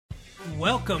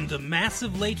Welcome to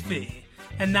Massive Late Fee.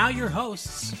 And now your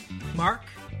hosts, Mark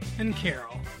and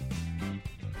Carol.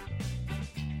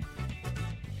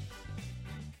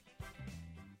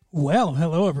 Well,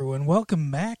 hello everyone.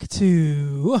 Welcome back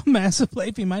to Massive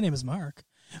Late Fee. My name is Mark.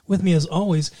 With me as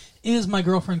always is my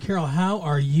girlfriend Carol. How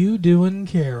are you doing,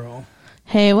 Carol?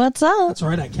 Hey, what's up? That's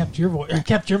right. I kept your voice. I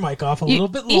kept your mic off a little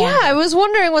bit longer. Yeah, I was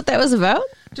wondering what that was about.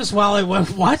 Just while I went,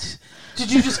 what?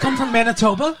 Did you just come from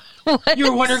Manitoba? You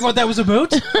were wondering what that was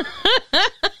about?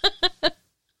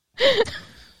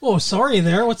 Oh, sorry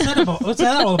there. What's that about? What's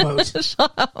that all about?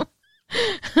 Shut up.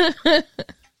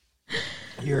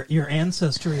 Your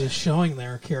ancestry is showing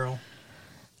there, Carol.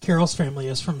 Carol's family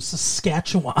is from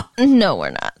Saskatchewan. No,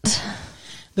 we're not.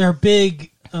 They're big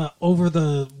over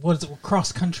the,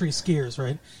 cross country skiers,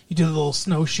 right? You do the little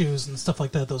snowshoes and stuff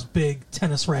like that, those big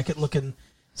tennis racket looking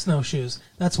snowshoes.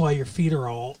 That's why your feet are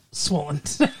all swollen.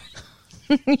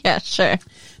 Yeah, sure.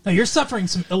 Now, you're suffering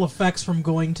some ill effects from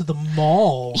going to the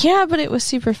mall. Yeah, but it was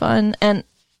super fun. And,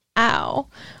 ow,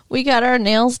 we got our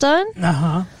nails done.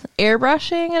 Uh-huh.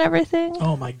 Airbrushing and everything.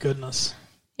 Oh, my goodness.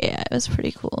 Yeah, it was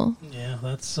pretty cool. Yeah,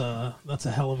 that's a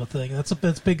hell of a thing. That's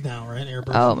big now, right?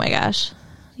 Airbrushing. Oh, my gosh.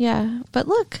 Yeah, but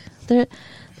look, they've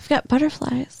got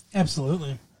butterflies.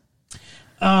 Absolutely.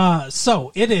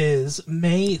 So, it is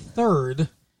May 3rd,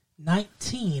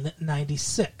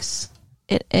 1996.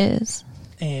 It is.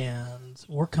 And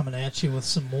we're coming at you with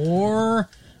some more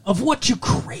of what you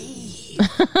crave.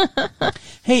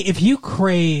 Hey, if you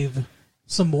crave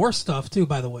some more stuff, too,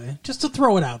 by the way, just to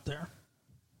throw it out there,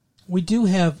 we do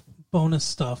have bonus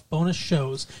stuff, bonus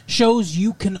shows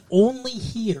you can only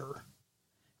hear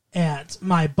at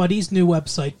my buddy's new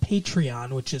website,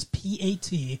 Patreon, which is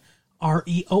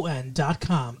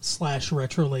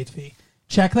patreon.com/retrolatefee.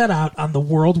 Check that out on the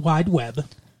World Wide Web.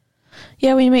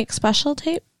 Yeah, we make special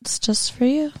tapes just for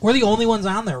you. We're the only ones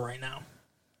on there right now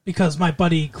because my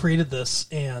buddy created this,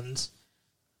 and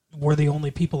we're the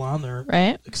only people on there,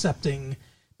 right? Accepting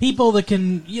people that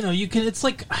can, you can. It's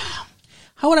like,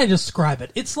 how would I describe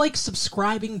it? It's like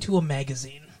subscribing to a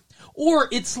magazine, or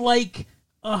it's like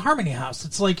a Harmony House.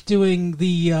 It's like doing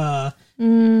the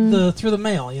through the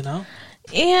mail,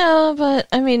 Yeah, but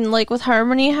I mean, like with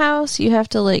Harmony House, you have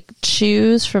to like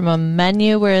choose from a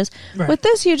menu, whereas with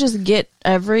this, you just get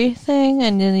everything,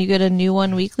 and then you get a new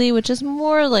one weekly, which is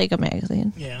more like a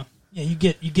magazine. Yeah, you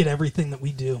get everything that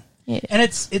we do, and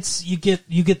it's you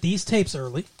get these tapes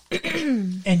early,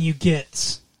 and you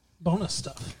get bonus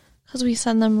stuff because we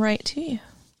send them right to you.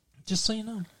 Just so you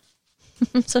know.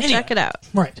 So anyway, check it out.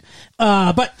 Right,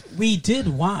 but we did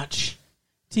watch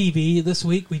TV this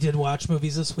week. We did watch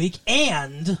movies this week,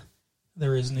 and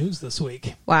there is news this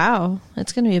week. Wow,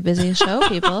 it's going to be a busy show,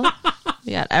 people.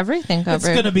 We got everything covered.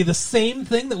 It's going to be the same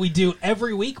thing that we do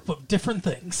every week, but different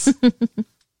things.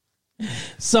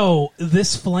 So,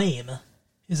 This Flame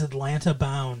is Atlanta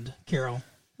bound, Carol.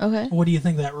 Okay. What do you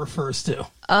think that refers to?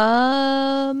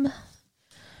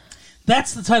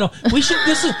 That's the title.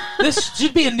 This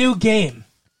should be a new game.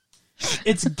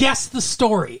 It's Guess the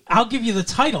Story. I'll give you the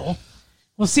title.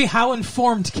 We'll see how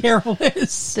informed Carol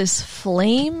is. This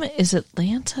flame is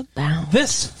Atlanta bound.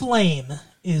 This flame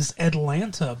is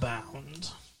Atlanta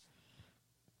bound.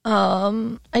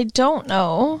 I don't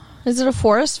know. Is it a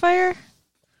forest fire?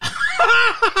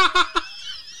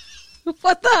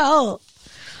 What the hell?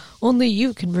 Only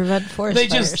you can prevent forest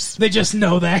fires. They just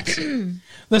know that.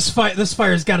 This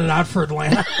fire's got it out for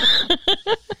Atlanta.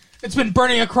 It's been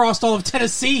burning across all of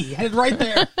Tennessee. Headed right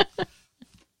there.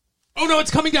 Oh no,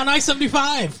 it's coming down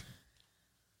I-75.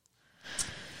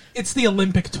 It's the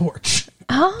Olympic torch.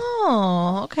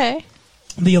 Oh, okay.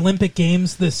 The Olympic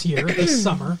Games this year, this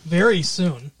summer, very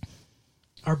soon,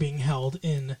 are being held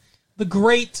in the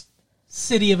great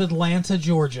city of Atlanta,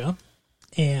 Georgia.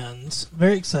 And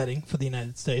very exciting for the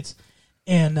United States.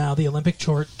 And now the Olympic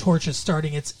torch is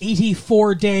starting its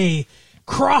 84-day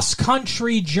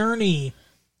cross-country journey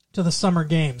to the Summer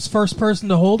Games. First person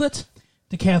to hold it,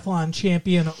 decathlon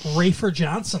champion Rafer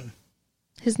Johnson.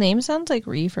 His name sounds like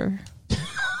Reefer.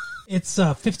 It's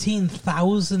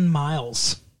 15,000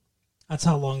 miles. That's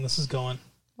how long this is going.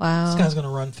 Wow. This guy's going to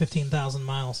run 15,000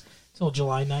 miles till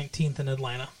July 19th in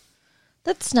Atlanta.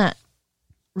 That's not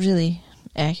really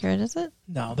accurate, is it?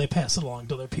 No, they pass it along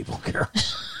to other people, Carol.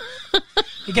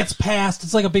 It gets passed.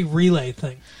 It's like a big relay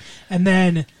thing. And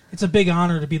then it's a big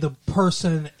honor to be the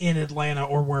person in Atlanta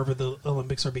or wherever the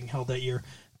Olympics are being held that year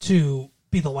to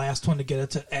be the last one to get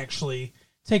it to actually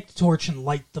take the torch and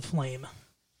light the flame.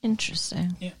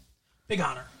 Interesting. Yeah. Big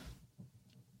honor.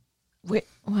 Wait,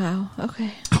 wow,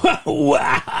 okay. Wow.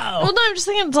 Well, no, I'm just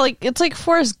thinking it's like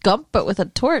Forrest Gump, but with a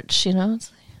torch,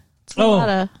 It's a lot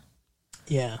of...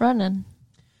 Yeah. Running.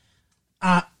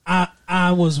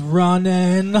 I was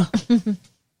running.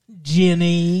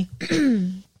 Ginny.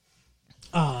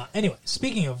 Anyway,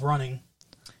 speaking of running,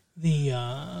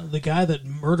 the guy that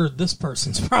murdered this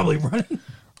person's probably running.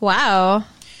 Wow.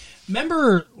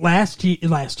 Remember last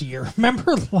year?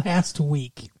 Remember last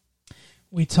week?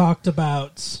 We talked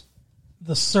about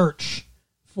the search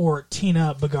for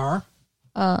Tina Bagar.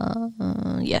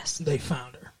 Yes. They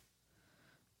found her.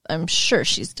 I'm sure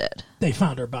she's dead. They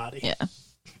found her body. Yeah.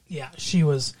 Yeah, she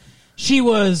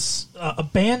was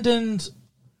abandoned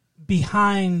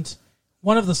behind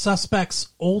one of the suspect's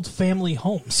old family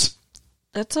homes.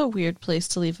 That's a weird place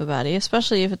to leave a body,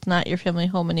 especially if it's not your family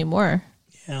home anymore.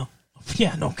 Yeah.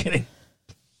 Yeah, no kidding.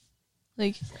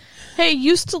 Like, hey,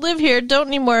 used to live here, don't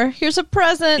anymore. Here's a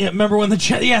present. Yeah, remember when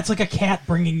it's like a cat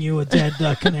bringing you a dead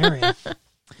canary.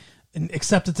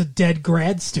 Except it's a dead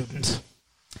grad student.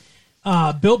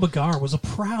 Bill Bagar was a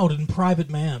proud and private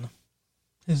man.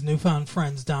 His newfound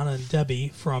friends, Donna and Debbie,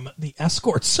 from the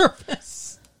escort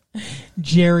service.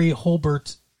 Jerry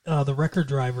Holbert, the record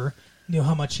driver, knew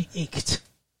how much he ached.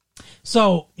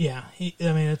 So, yeah,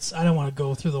 I don't want to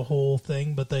go through the whole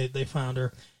thing, but they found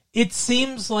her. It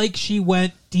seems like she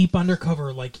went deep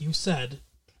undercover, like you said,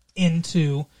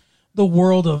 into the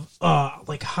world of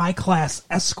high-class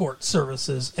escort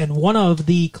services, and one of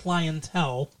the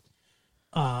clientele,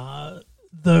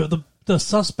 the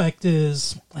suspect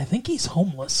is, I think he's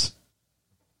homeless.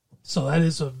 So that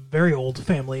is a very old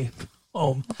family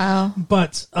home. Wow.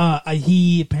 But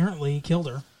he apparently killed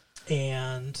her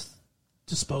and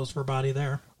disposed of her body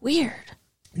there. Weird.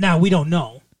 Now, we don't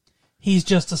know. He's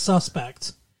just a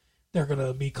suspect. They're going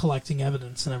to be collecting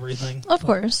evidence and everything. Of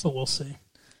course. But we'll see.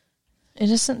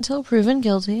 Innocent until proven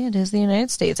guilty. It is the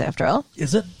United States, after all.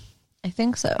 Is it? I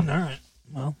think so. All right.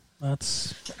 Well,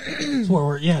 that's where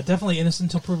we're... Yeah, definitely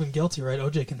innocent until proven guilty, right?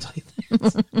 OJ can tell you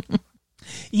that.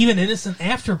 Even innocent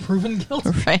after proven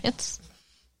guilty. Right.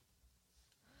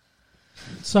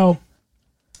 So,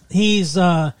 he's...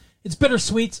 it's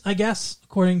bittersweet, I guess,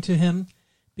 according to him,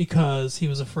 because he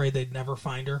was afraid they'd never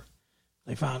find her.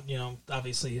 They found,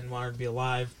 obviously he didn't want her to be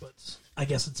alive, but I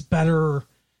guess it's better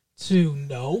to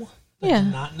know than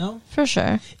to not know. For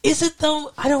sure. Is it,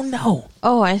 though? I don't know.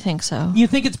 Oh, I think so. You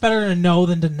think it's better to know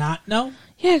than to not know?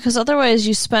 Yeah, because otherwise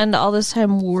you spend all this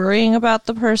time worrying about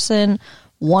the person,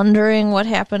 wondering what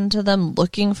happened to them,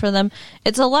 looking for them.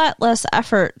 It's a lot less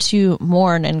effort to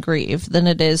mourn and grieve than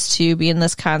it is to be in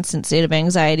this constant state of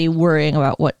anxiety, worrying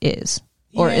about what is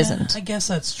or isn't. I guess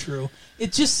that's true.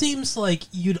 It just seems like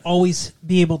you'd always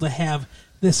be able to have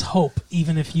this hope,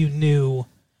 even if you knew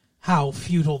how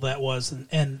futile that was,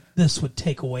 and this would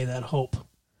take away that hope.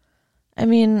 I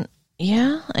mean,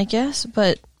 yeah, I guess,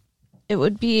 but it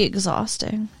would be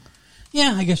exhausting.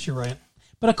 Yeah, I guess you're right.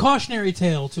 But a cautionary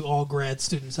tale to all grad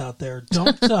students out there: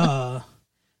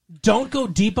 don't go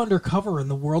deep undercover in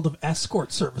the world of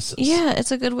escort services. Yeah,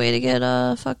 it's a good way to get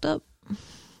fucked up.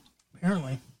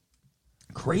 Apparently,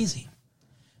 crazy.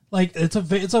 Like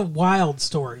it's a wild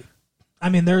story. I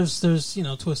mean, there's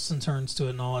twists and turns to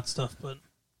it and all that stuff. But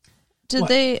did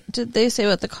they say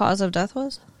what the cause of death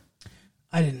was?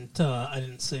 I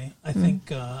didn't see. I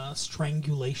think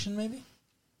strangulation, maybe.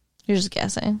 You're just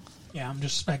guessing. Yeah, I'm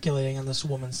just speculating on this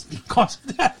woman's cause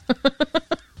of death.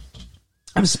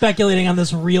 I'm speculating on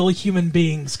this real human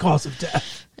being's cause of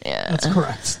death. Yeah, that's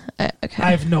correct. Okay,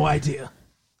 I have no idea.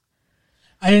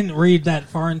 I didn't read that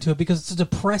far into it because it's a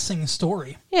depressing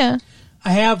story. Yeah.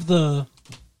 I have the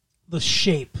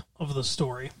shape of the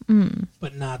story,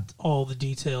 but not all the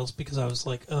details because I was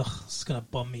like, ugh, this is going to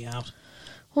bum me out.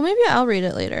 Well, maybe I'll read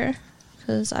it later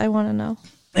because I want to know.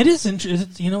 It is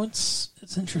interesting.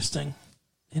 It's interesting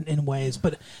in ways,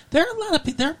 but there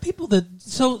are people that,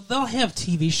 so they'll have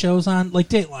TV shows on, like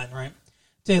Dateline, right?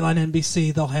 Dateline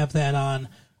NBC, they'll have that on,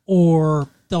 or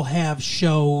they'll have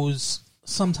shows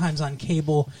sometimes on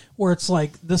cable where it's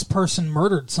like this person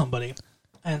murdered somebody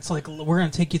and it's like we're going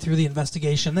to take you through the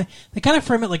investigation. They kind of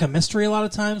frame it like a mystery a lot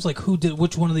of times, like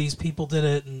which one of these people did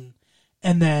it,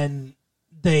 and then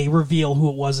they reveal who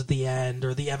it was at the end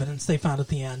or the evidence they found at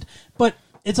the end. But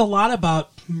it's a lot about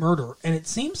murder, and it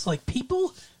seems like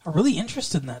people are really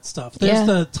interested in that stuff. There's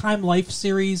the Time Life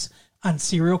series on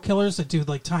serial killers that do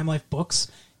like Time Life books,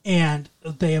 and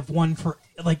they have one for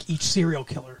like each serial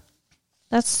killer.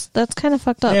 That's kind of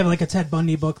fucked up. They have like a Ted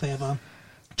Bundy book. They have a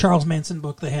Charles Manson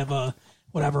book. They have a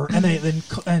whatever,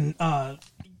 and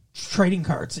trading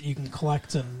cards that you can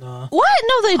collect. And what?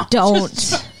 No, they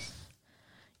don't.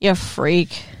 You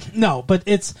freak. No, but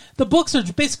the books are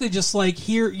basically just like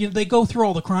here. They go through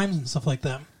all the crimes and stuff like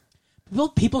that. Well,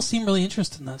 people seem really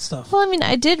interested in that stuff. Well, I mean,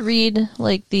 I did read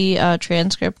like the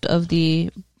transcript of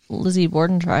the Lizzie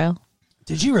Borden trial.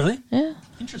 Did you really? Yeah.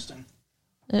 Interesting.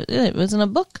 It was in a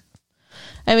book.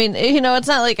 I mean, it's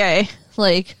not like I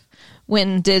went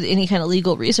and did any kind of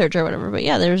legal research or whatever, but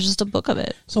yeah, there was just a book of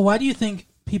it. So why do you think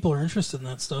people are interested in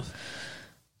that stuff?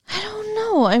 I don't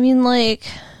know. I mean, I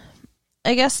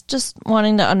guess just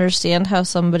wanting to understand how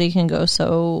somebody can go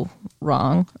so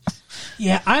wrong.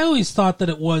 Yeah, I always thought that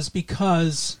it was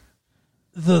because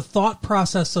the thought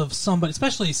process of somebody,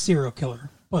 especially a serial killer,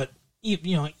 but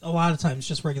a lot of times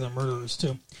just regular murderers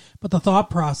too, but the thought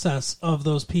process of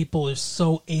those people is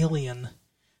so alien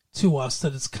to us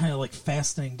that it's kind of like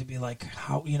fascinating to be like,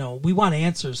 how, we want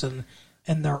answers and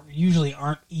there usually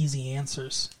aren't easy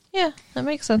answers. Yeah, that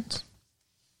makes sense.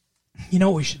 You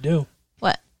know what we should do?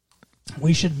 What?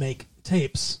 We should make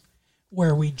tapes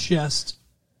where we just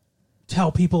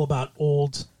tell people about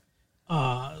old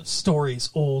stories,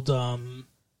 old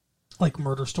like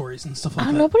murder stories and stuff like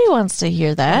that. Nobody wants to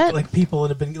hear that. Like people that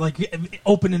have been like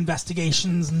open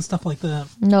investigations and stuff like that.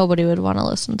 Nobody would want to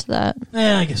listen to that.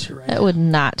 I guess you're right. That would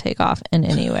not take off in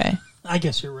any way. I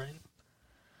guess you're right.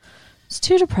 It's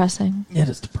too depressing. It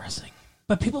is depressing.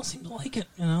 But people seem to like it.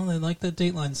 They like the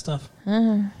Dateline stuff. Uh-huh.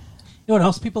 You know what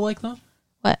else people like, though?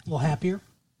 What? A little happier.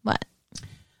 What?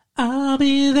 I'll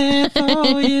be there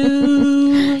for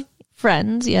you.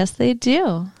 Friends, yes, they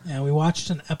do. Yeah, we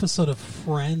watched an episode of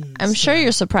Friends. I'm sure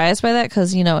you're surprised by that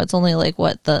because, it's only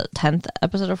the 10th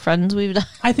episode of Friends we've done.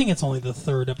 I think it's only the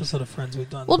 3rd episode of Friends we've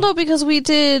done. Well, no, because we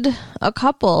did a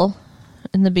couple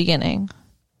in the beginning.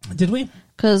 Did we?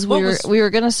 Because we were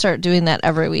going to start doing that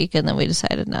every week, and then we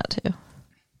decided not to.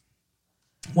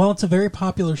 Well, it's a very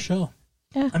popular show.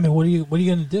 Yeah. I mean, what are you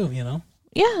going to do,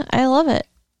 Yeah, I love it.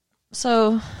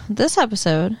 So, this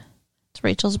episode, it's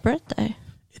Rachel's birthday.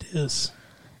 It is.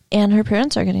 And her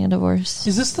parents are getting a divorce.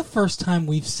 Is this the first time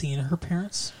we've seen her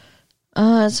parents?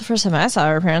 It's the first time I saw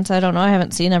her parents. I don't know. I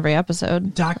haven't seen every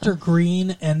episode. Dr.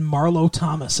 Green and Marlo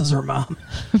Thomas is her mom.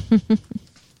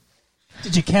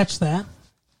 Did you catch that?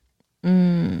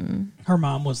 Her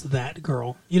mom was that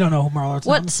girl. You don't know who Marlo Thomas is?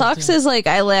 What sucks is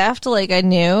I laughed like I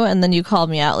knew, and then you called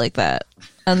me out like that.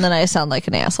 And then I sound like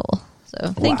an asshole.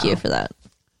 So thank you for that.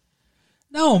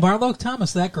 No, Marlo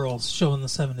Thomas, that girl's show in the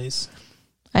 70s.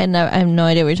 I have no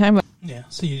idea what you're talking about. Yeah,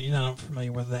 so you're not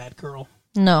familiar with that girl.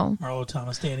 No. Marlo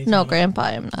Thomas, Danny No, Thomas. Grandpa,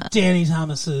 I'm not. Danny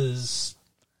Thomas's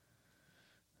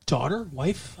daughter,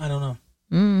 wife? I don't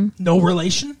know. No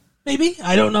relation, maybe?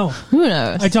 I don't know. Who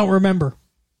knows? I don't remember.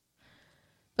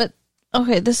 But,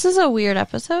 okay, this is a weird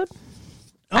episode.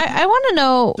 I want to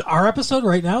know... Our episode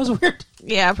right now is weird?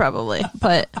 Yeah, probably.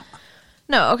 But,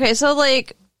 no, okay, so,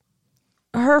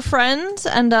 her friends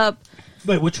end up...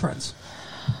 Wait, which friends?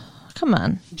 Come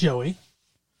on. Joey,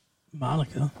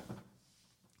 Monica,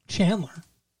 Chandler,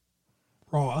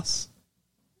 Ross,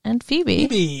 and Phoebe.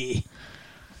 Phoebe.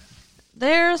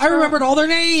 I remembered all their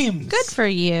names. Good for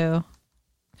you.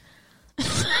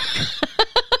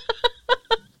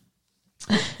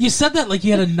 You said that like you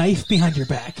had a knife behind your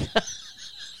back.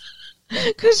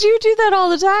 Because you do that all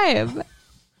the time.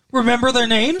 Remember their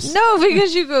names? No,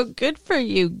 because you go, good for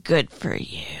you, good for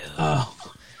you. Oh,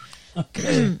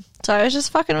 okay. So I was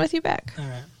just fucking with you back. All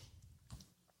right.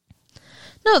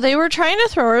 No, they were trying to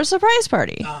throw her a surprise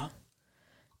party.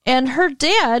 And her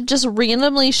dad just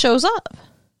randomly shows up.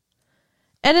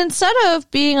 And instead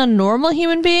of being a normal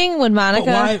human being when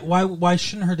Monica... But why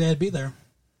shouldn't her dad be there?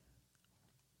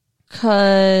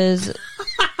 Because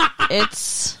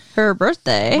it's her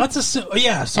birthday. Let's assume...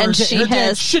 Yeah, so and her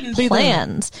dad shouldn't be there.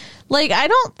 Plans. I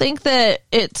don't think that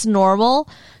it's normal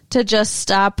to just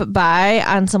stop by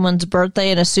on someone's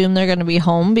birthday and assume they're going to be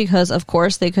home because, of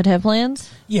course, they could have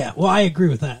plans. Yeah, well, I agree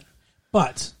with that.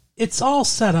 But it's all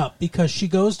set up because she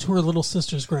goes to her little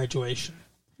sister's graduation.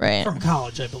 Right. From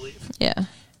college, I believe. Yeah.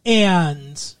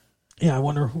 And, I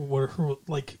wonder who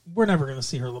we're never going to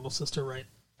see her little sister, right?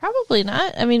 Probably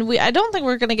not. I mean, I don't think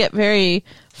we're going to get very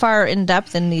far in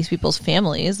depth in these people's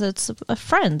families. It's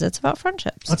friends. It's about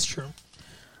friendships. That's true.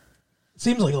 It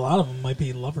seems like a lot of them might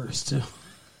be lovers, too.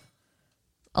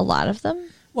 A lot of them?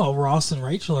 Well, Ross and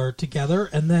Rachel are together,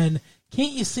 and then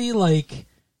can't you see,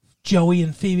 Joey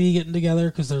and Phoebe getting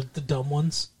together because they're the dumb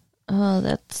ones? Oh,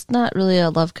 that's not really a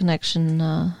love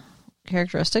connection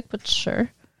characteristic, but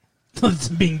sure.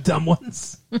 Being dumb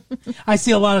ones? I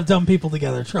see a lot of dumb people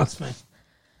together, trust me.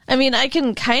 I mean, I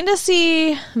can kind of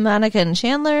see Monica and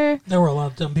Chandler. There were a lot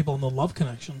of dumb people in the Love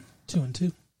Connection, 2 and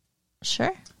 2.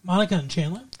 Sure. Monica and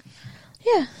Chandler?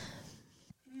 Yeah.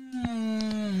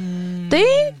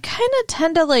 They kind of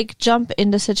tend to jump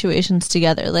into situations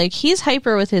together. He's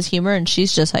hyper with his humor and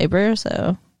she's just hyper,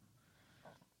 so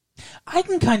I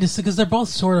can kind of see, because they're both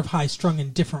sort of high-strung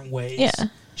in different ways. Yeah.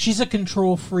 She's a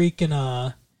control freak and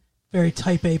a very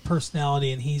type A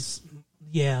personality, and he's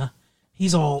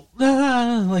all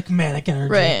like manic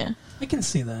energy. Right. I can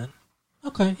see that.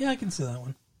 Okay, yeah, I can see that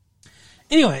one.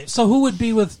 Anyway, so who would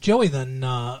be with Joey then?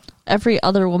 Every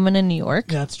other woman in New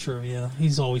York. Yeah, that's true, yeah.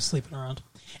 He's always sleeping around.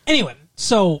 Anyway,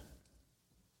 so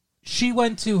she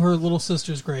went to her little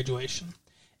sister's graduation,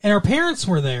 and her parents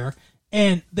were there,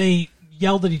 and they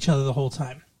yelled at each other the whole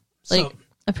time. Like,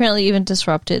 apparently even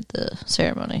disrupted the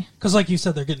ceremony. Because, like you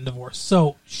said, they're getting divorced.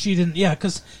 So she didn't,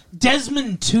 because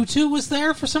Desmond Tutu was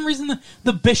there for some reason.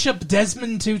 The Bishop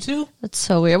Desmond Tutu. That's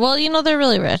so weird. Well, they're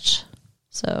really rich.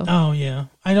 So. Oh, yeah.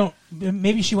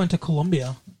 Maybe she went to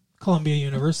Columbia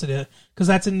University, because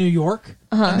that's in New York.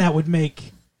 And that would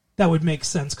make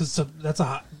sense, because it's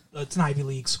an Ivy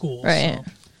League school. Right.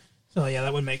 So, yeah,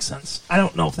 that would make sense. I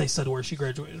don't know if they said where she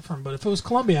graduated from, but if it was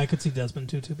Columbia, I could see Desmond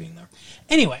Tutu being there.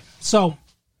 Anyway, so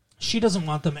she doesn't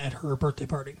want them at her birthday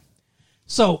party.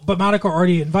 So, but Monica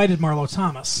already invited Marlo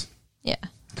Thomas. Yeah.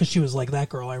 Because she was like that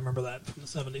girl. I remember that from the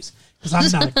 70s. Because I'm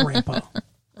not a grandpa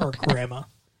or grandma.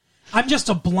 I'm just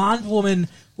a blonde woman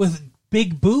with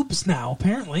big boobs now,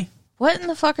 apparently. What in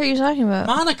the fuck are you talking about?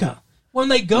 Monica. When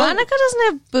they go... Monica doesn't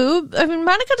have boobs. I mean,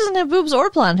 Monica doesn't have boobs or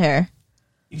blonde hair.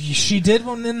 She did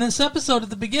one in this episode at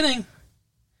the beginning.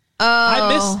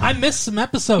 Oh. I missed some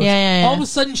episodes. Yeah. All of a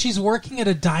sudden, she's working at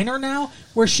a diner now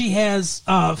where she has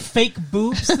fake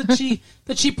boobs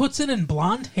that she puts in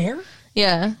blonde hair.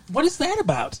 Yeah. What is that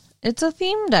about? It's a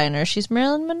theme diner. She's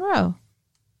Marilyn Monroe.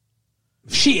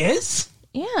 She is?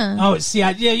 Yeah. Oh, see,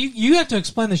 you have to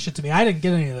explain this shit to me. I didn't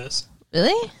get any of this.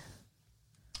 Really?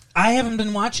 I haven't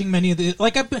been watching many of the...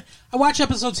 Like, I watch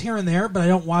episodes here and there, but I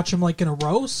don't watch them, like, in a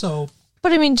row, so...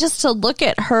 But, I mean, just to look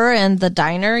at her and the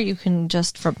diner, you can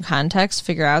just, from context,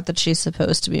 figure out that she's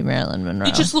supposed to be Marilyn Monroe.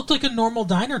 It just looked like a normal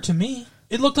diner to me.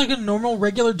 It looked like a normal,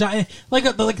 regular diner, like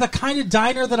the kind of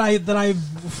diner that I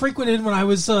frequented when I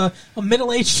was a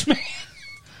middle-aged man.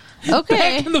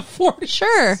 Okay. Back in the 40s.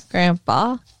 Sure,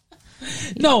 Grandpa.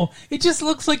 No, it just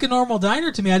looks like a normal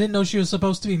diner to me. I didn't know she was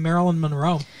supposed to be Marilyn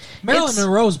Monroe. Marilyn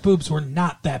Monroe's boobs were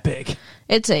not that big.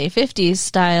 It's a 50s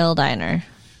style diner.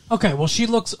 Okay, well, she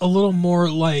looks a little more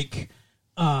like,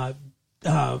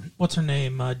 what's her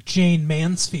name, Jane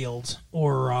Mansfield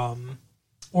or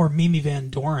Mimi Van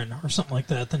Doren or something like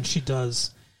that than she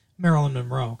does Marilyn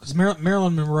Monroe. Because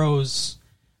Marilyn Monroe's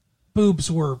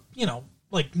boobs were,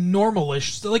 like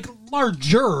normal-ish, like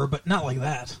larger, but not like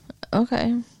that.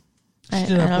 Okay. She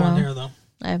did have blonde hair, though.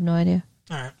 I have no idea.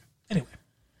 All right. Anyway.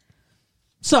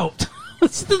 So,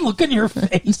 what's the look on your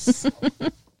face?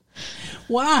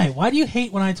 Why? Why do you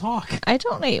hate when I talk? I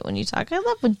don't hate when you talk. I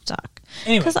love when you talk.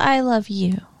 Anyway. Because I love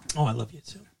you. Oh, I love you,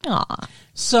 too. Aw.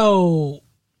 So,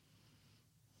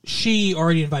 she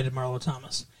already invited Marlo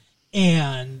Thomas.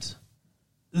 And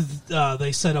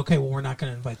they said, okay, well, we're not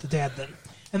going to invite the dad then.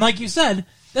 And like you said,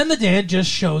 then the dad just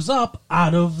shows up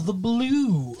out of the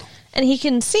blue. And he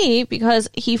can see because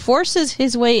he forces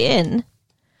his way in.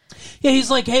 Yeah,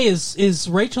 he's like, hey, is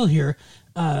Rachel here?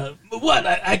 What?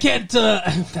 I can't...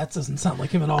 that doesn't sound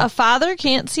like him at all. A father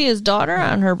can't see his daughter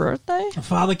on her birthday? A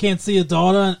father can't see his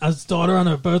daughter on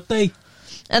her birthday?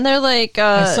 And they're like...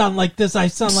 I sound like this. I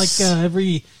sound like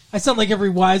every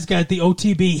wise guy at the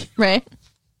OTB. Right.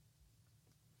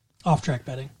 Off-track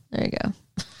betting. There you go.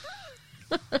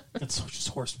 It's just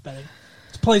horse betting.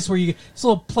 It's a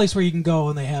little place where you can go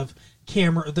and they have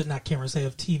not cameras, they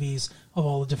have TVs of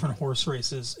all the different horse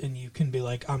races, and you can be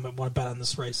like, I want to bet on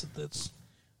this race that's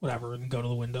whatever, and go to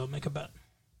the window and make a bet.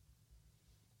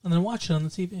 And then watch it on the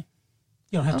TV.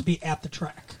 You don't have to be at the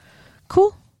track.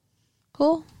 Cool.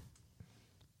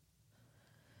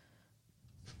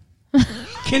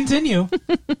 Continue.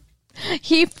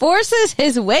 He forces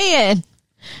his way in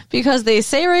because they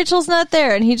say Rachel's not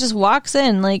there, and he just walks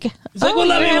in like, he's like, well,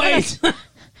 let me wait.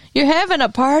 You're having a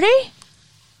party?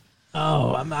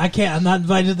 Oh, I can't. I'm not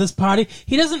invited to this party.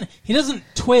 He doesn't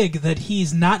twig that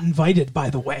he's not invited, by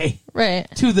the way. Right.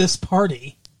 To this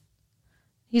party.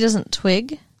 He doesn't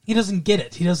twig? He doesn't get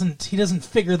it. He doesn't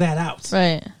figure that out.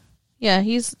 Right. Yeah,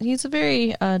 he's a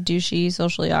very douchey,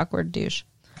 socially awkward douche.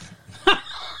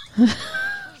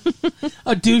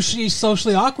 A douchey,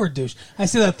 socially awkward douche. I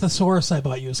see that thesaurus I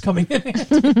bought you is coming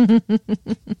in.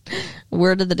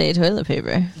 Word of the day, toilet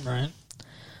paper. Right.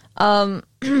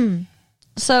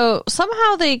 So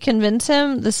somehow they convince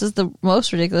him, this is the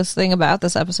most ridiculous thing about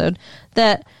this episode,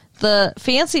 that the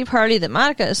fancy party that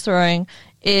Monica is throwing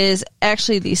is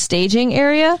actually the staging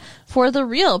area for the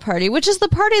real party, which is the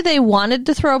party they wanted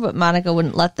to throw, but Monica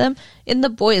wouldn't let them, in the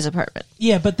boys' apartment.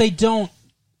 Yeah, but they don't...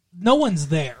 No one's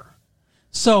there.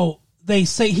 So they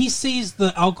say he sees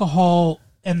the alcohol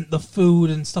and the food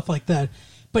and stuff like that,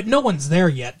 but no one's there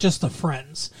yet, just the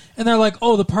friends. And they're like,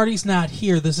 oh, the party's not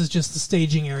here. This is just the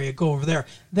staging area. Go over there.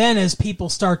 Then as people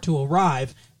start to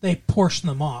arrive, they portion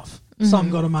them off. Mm-hmm. Some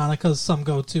go to Monica's, some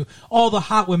go to... All the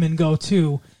hot women go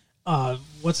to,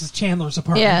 Chandler's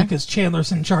apartment, because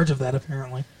Chandler's in charge of that,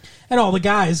 apparently. And all the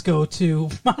guys go to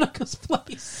Monica's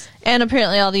place. And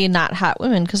apparently all the not hot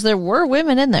women, because there were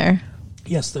women in there.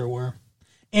 Yes, there were.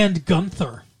 And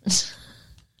Gunther.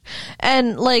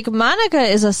 And, like, Monica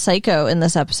is a psycho in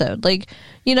this episode. Like,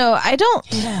 you know, I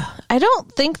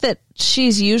don't think that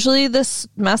she's usually this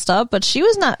messed up, but she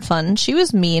was not fun. She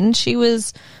was mean. She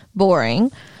was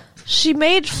boring. She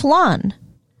made flan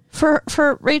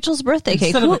for Rachel's birthday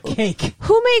cake. Instead of a cake.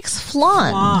 Who makes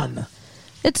flan? Flan.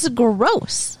 It's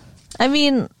gross. I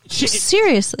mean,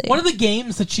 seriously. One of the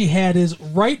games that she had is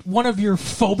write one of your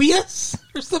phobias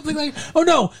or something like that.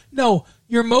 Oh, no.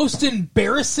 Your most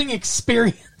embarrassing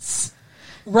experience.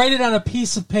 Write it on a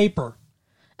piece of paper.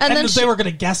 And then they were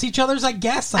going to guess each other's, I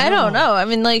guess. I don't know. I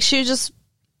mean, like, she was just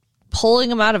pulling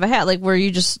them out of a hat. Like, were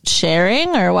you just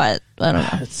sharing or what? I don't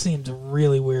know. It seemed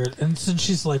really weird. And since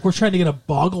she's like, we're trying to get a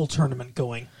Boggle tournament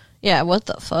going. Yeah, what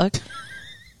the fuck?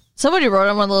 Somebody wrote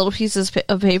on one of the little pieces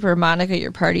of paper, Monica,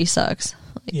 your party sucks.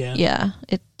 Like, yeah,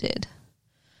 it did.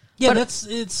 Yeah,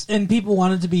 but and people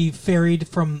wanted to be ferried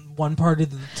from one party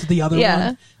to the other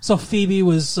one. So Phoebe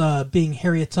was being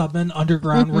Harriet Tubman,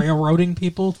 underground railroading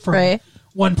people from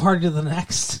one party to the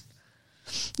next.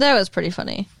 That was pretty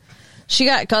funny. She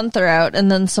got Gunther out,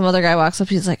 and then some other guy walks up.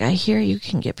 He's like, I hear you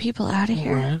can get people out of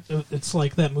here. Right. It's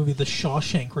like that movie, The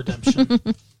Shawshank Redemption.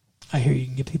 I hear you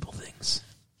can get people things.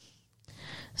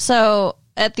 So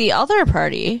at the other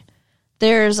party,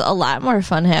 there's a lot more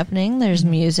fun happening. There's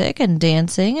music and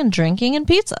dancing and drinking and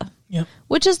pizza. Yep.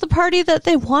 Which is the party that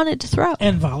they wanted to throw.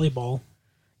 And volleyball.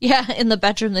 Yeah, in the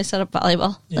bedroom they set up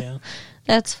volleyball. Yeah.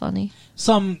 That's funny.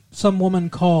 Some woman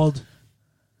called,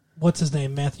 what's his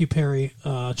name, Matthew Perry,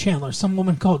 Chandler. Some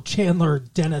woman called Chandler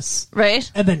Dennis. Right.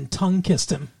 And then tongue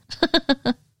kissed him.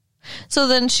 So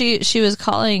then she was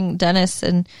calling Dennis,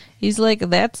 and he's like,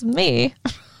 that's me.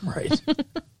 Right.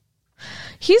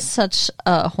 He's such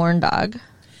a horn dog.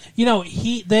 You know,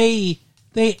 they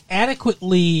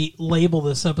adequately label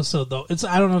this episode, though.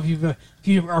 I don't know if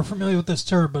you are familiar with this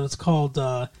term, but it's called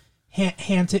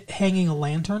hanging a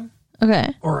lantern.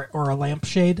 Okay. Or a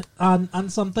lampshade on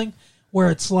something,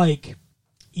 where it's like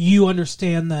you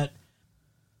understand that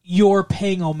you're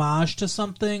paying homage to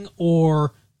something,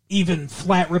 or even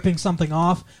flat ripping something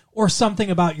off, or something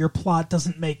about your plot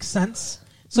doesn't make sense.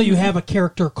 So you have a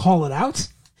character call it out,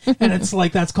 and it's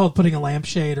like that's called putting a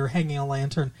lampshade or hanging a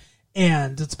lantern,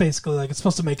 and it's basically like it's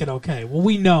supposed to make it okay. Well,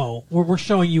 we know. We're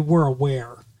showing you we're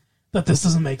aware that this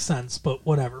doesn't make sense, but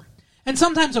whatever. And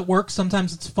sometimes it works,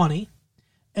 sometimes it's funny,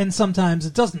 and sometimes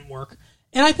it doesn't work.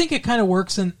 And I think it kind of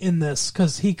works in this,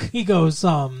 because he goes,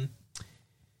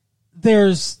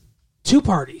 there's two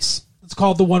parties. It's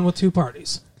called the one with two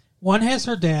parties. One has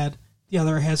her dad, the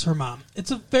other has her mom.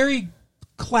 It's a very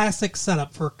classic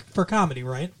setup for comedy,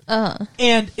 right? Uh-huh.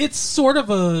 And it's sort of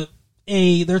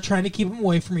they're trying to keep them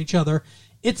away from each other.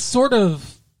 It's sort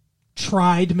of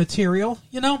tried material,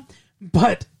 you know?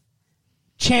 But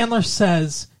Chandler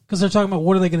says, because they're talking about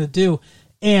what are they going to do,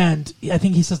 and I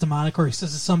think he says to Monica, or he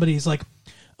says to somebody, he's like,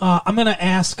 I'm going to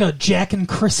ask Jack and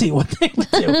Chrissy what they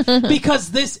would do.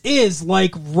 Because this is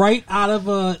like right out of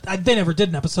they never did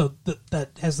an episode that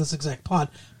has this exact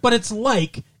plot, but it's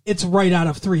like it's right out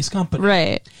of Three's Company.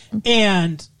 Right.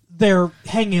 And they're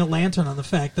hanging a lantern on the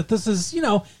fact that this is,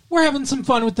 we're having some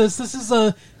fun with this. This is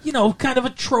a, kind of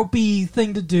a tropey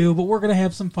thing to do, but we're going to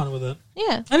have some fun with it.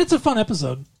 Yeah. And it's a fun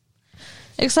episode.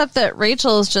 Except that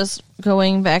Rachel is just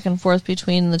going back and forth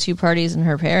between the two parties and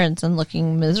her parents and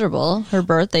looking miserable. Her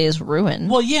birthday is ruined.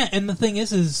 Well, yeah, and the thing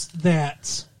is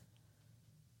that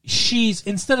she's,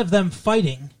 instead of them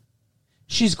fighting,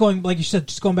 she's going, like you said,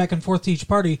 just going back and forth to each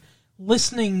party,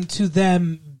 listening to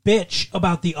them bitch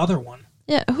about the other one.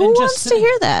 Yeah, who wants to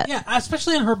hear that? Yeah,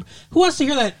 especially on her, who wants to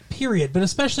hear that, period, but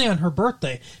especially on her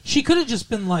birthday. She could have just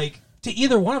been like, to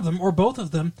either one of them or both of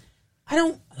them, I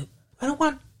don't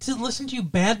want to listen to you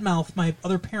badmouth my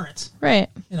other parents.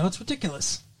 Right. It's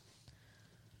ridiculous.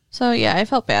 So, yeah, I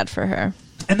felt bad for her.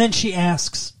 And then she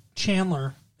asks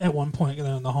Chandler, at one point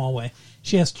in the hallway,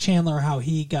 she asked Chandler how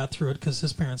he got through it because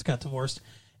his parents got divorced.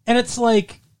 And it's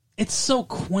like, it's so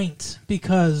quaint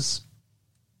because,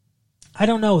 I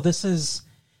don't know, this is,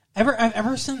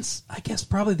 ever since, I guess,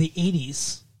 probably the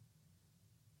 80s,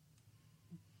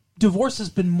 divorce has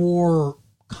been more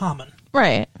common.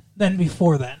 Right. Than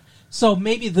before then. So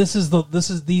maybe this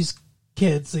is these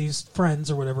kids, these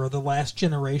friends or whatever, are the last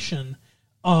generation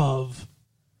of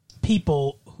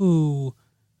people who,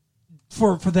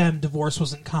 for them, divorce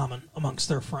wasn't common amongst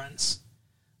their friends.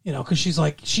 You know, because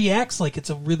she acts like it's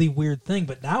a really weird thing,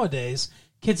 but nowadays,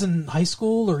 kids in high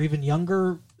school or even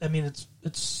younger, I mean,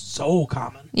 it's so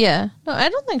common. Yeah. No, I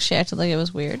don't think she acted like it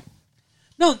was weird.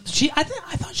 No, I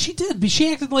thought she did, but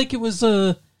she acted like it was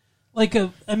I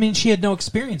mean, she had no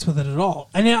experience with it at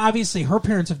all. And obviously, her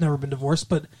parents have never been divorced,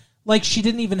 but like she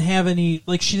didn't even have any,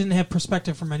 like she didn't have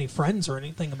perspective from any friends or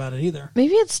anything about it either.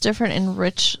 Maybe it's different in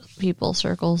rich people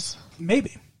circles.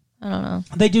 Maybe. I don't know.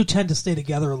 They do tend to stay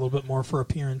together a little bit more for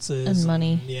appearances and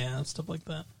money. Yeah, stuff like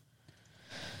that.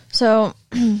 So,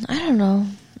 I don't know.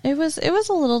 It was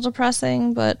a little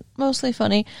depressing, but mostly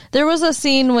funny. There was a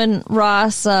scene when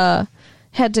Ross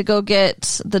had to go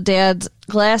get the dad's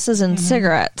glasses and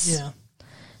cigarettes. Yeah.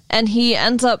 And he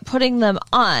ends up putting them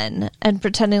on and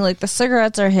pretending like the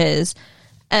cigarettes are his.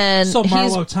 And so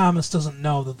Marlo Thomas doesn't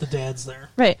know that the dad's there.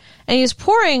 Right. And he's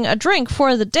pouring a drink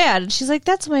for the dad. And she's like,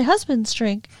 that's my husband's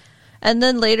drink. And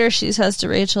then later she says to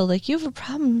Rachel, like, you have a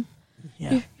problem.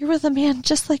 Yeah. You're with a man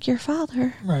just like your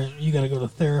father. Right. You got to go to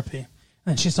therapy.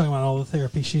 And she's talking about all the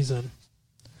therapy she's in.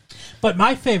 But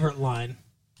my favorite line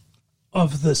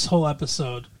of this whole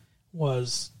episode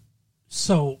was,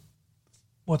 so,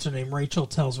 what's her name? Rachel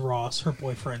tells Ross, her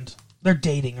boyfriend, they're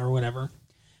dating or whatever,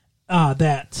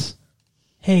 that,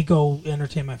 hey, go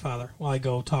entertain my father while I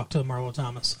go talk to Marlo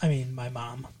Thomas. I mean, my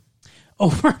mom.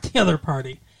 Over at the other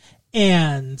party.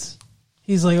 And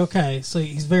he's like, okay. So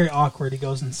he's very awkward. He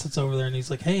goes and sits over there and he's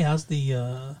like, hey, how's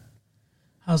the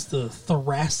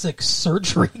thoracic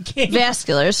surgery game?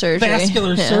 Vascular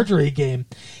surgery game.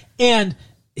 And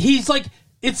he's like,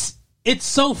 it's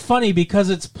so funny because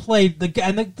it's played,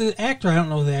 the actor, I don't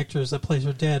know who the actor is that plays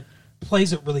her dad,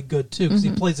 plays it really good too because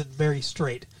he plays it very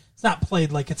straight. It's not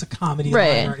played like it's a comedy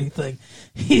line or anything.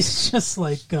 He's just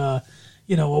like, a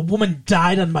woman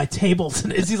died on my table.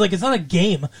 He's like, it's not a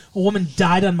game. A woman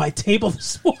died on my table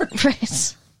this morning.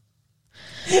 Right.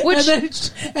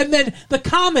 And then the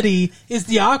comedy is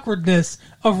the awkwardness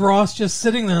of Ross just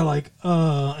sitting there like,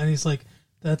 and he's like,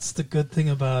 that's the good thing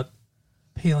about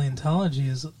paleontology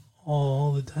is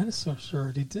all the dinosaurs are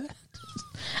already dead.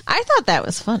 I thought that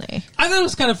was funny. I thought it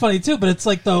was kind of funny too, but it's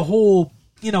like the whole,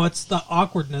 it's the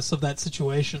awkwardness of that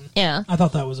situation. Yeah. I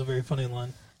thought that was a very funny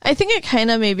line. I think it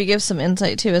kind of maybe gives some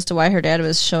insight too as to why her dad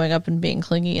was showing up and being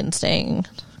clingy and staying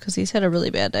because he's had a really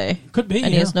bad day. Could be,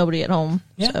 and he has nobody at home.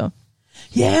 Yeah. So.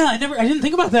 Yeah, I didn't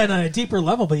think about that on a deeper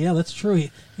level, but yeah, that's true.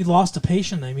 He lost a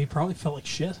patient. I mean, he probably felt like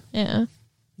shit. Yeah.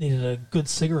 Needed a good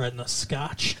cigarette and a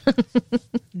scotch.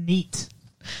 Neat.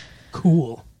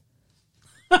 Cool.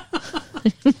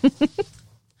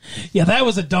 Yeah, that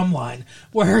was a dumb line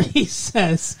where he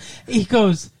says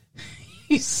to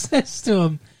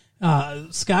him,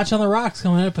 scotch on the rocks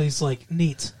coming up, and he's like,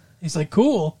 neat. He's like,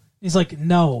 cool. He's like,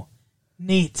 no.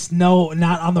 Neat. No,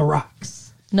 not on the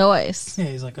rocks. No ice. Yeah,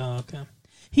 he's like, oh, okay.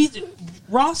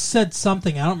 Ross said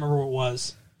something, I don't remember what it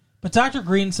was, but Dr.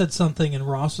 Green said something, and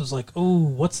Ross was like, oh,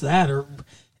 what's that? Or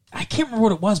I can't remember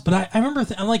what it was, but I remember,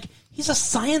 I'm like, he's a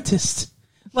scientist.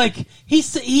 Like,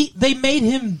 they made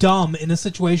him dumb in a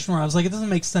situation where I was like, it doesn't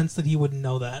make sense that he wouldn't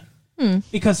know that.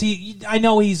 Because I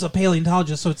know he's a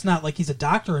paleontologist, so it's not like he's a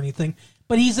doctor or anything,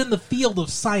 but he's in the field of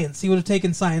science. He would have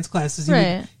taken science classes.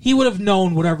 He would have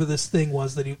known whatever this thing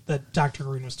was that Dr.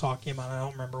 Green was talking about. I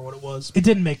don't remember what it was. It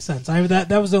didn't make sense.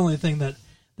 That was the only thing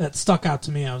that stuck out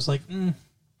to me. I was like,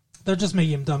 they're just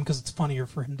making him dumb because it's funnier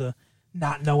for him to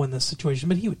not know in this situation,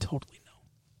 but he would totally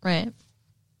know. Right.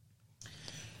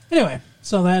 Anyway,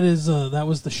 so that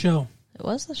was the show. It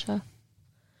was the show.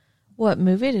 What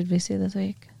movie did we see this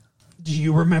week? Do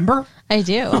you remember? I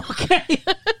do. Okay.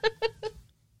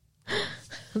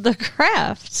 The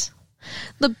Craft.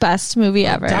 The best movie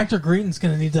ever. Dr. Green's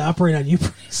going to need to operate on you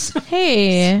pretty soon.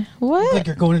 Hey, what? Like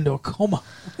you're going into a coma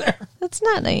there. That's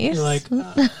not nice. You're like,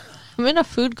 I'm in a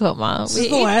food coma. This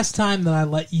is the last time that I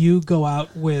let you go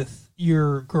out with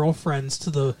your girlfriends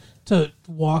to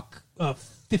walk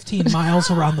 15 miles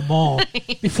around the mall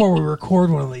before we record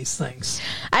one of these things.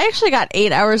 I actually got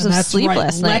 8 hours of sleep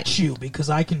last night. Let you, because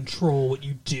I control what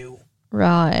you do.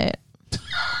 Right.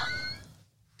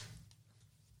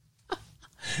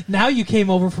 Now you came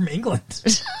over from England.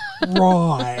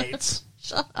 Right.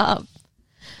 Shut up.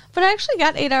 But I actually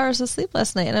got 8 hours of sleep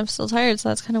last night, and I'm still tired, so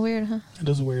that's kind of weird, huh? It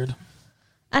is weird.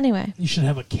 Anyway. You should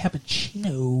have a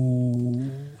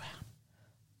cappuccino.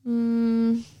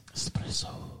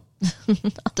 Espresso.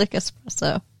 I'll take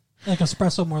espresso. Like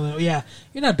espresso more than... Yeah,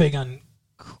 you're not big on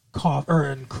coffee or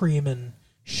and cream and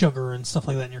sugar and stuff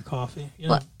like that in your coffee. You're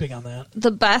not big on that.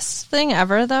 The best thing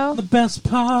ever, though, The best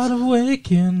part of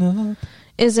waking up.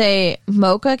 is a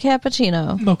mocha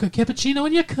cappuccino Mocha cappuccino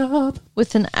in your cup.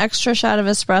 with an extra shot of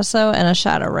espresso and a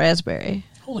shot of raspberry.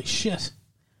 Holy shit.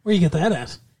 Where you get that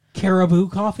at? Caribou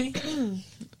Coffee?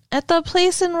 At the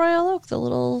place in Royal Oak, the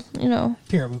little,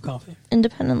 Caribou Coffee.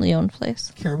 independently owned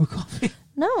place. Caribou Coffee.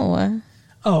 No.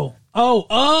 Because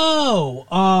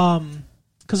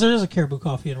there is a Caribou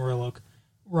Coffee in Royal Oak.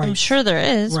 Right. I'm sure there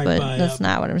is, right but by, that's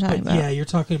not what I'm talking about. Yeah, you're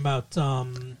talking about,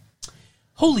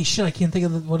 holy shit, I can't think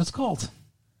of what it's called.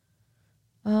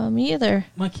 Me either.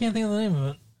 I can't think of the name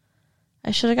of it.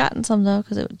 I should have gotten some, though,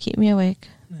 because it would keep me awake.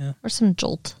 Yeah. Or some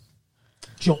Jolt.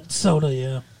 Jolt soda,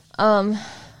 yeah.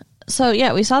 So,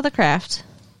 yeah, we saw The Craft.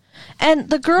 And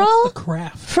the girl What's The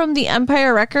Craft? from the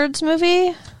Empire Records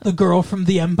movie... The girl from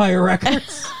the Empire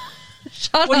Records?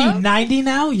 Shut What up. are you, 90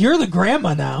 now? You're the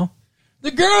grandma now.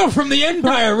 The girl from the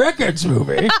Empire Records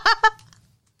movie.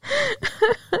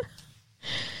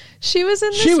 She was in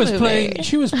this She was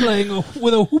movie. playing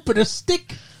with a hoop and a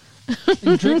stick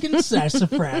and drinking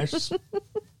sassafras.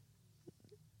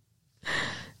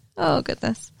 Oh,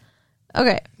 goodness.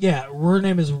 Okay. Yeah, her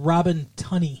name is Robin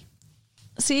Tunney.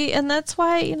 See, and that's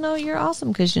why, you're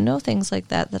awesome, because you know things like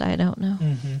that I don't know.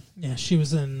 Mm-hmm. Yeah, she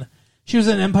was in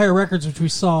Empire Records, which we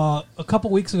saw a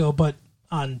couple weeks ago, but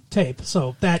on tape.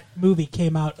 So that movie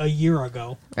came out a year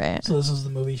ago. Right. So this is the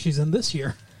movie she's in this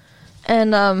year.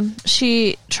 And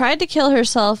she tried to kill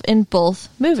herself in both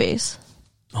movies.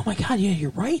 Oh my god, yeah,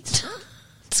 you're right.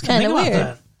 It's kind of weird.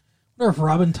 That. I wonder if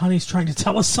Robin Tunney's trying to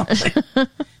tell us something.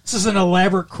 This is an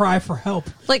elaborate cry for help.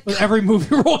 Like with every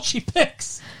movie role she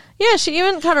picks. Yeah, she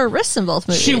even cut her wrists in both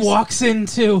movies. She walks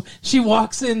into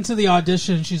the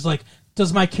audition and she's like,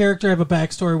 does my character have a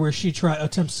backstory where she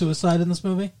attempts suicide in this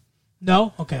movie?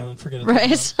 No? Okay, then forget it.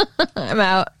 Right? I'm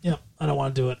out. Yep, I don't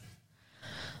want to do it.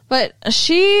 But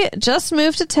she just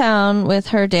moved to town with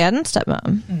her dad and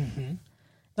stepmom. Mm-hmm.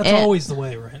 That's always the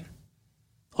way, right?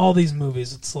 All these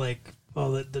movies, it's like,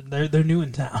 they're new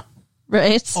in town.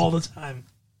 Right? All the time.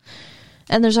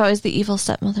 And there's always the evil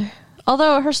stepmother.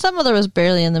 Although her stepmother was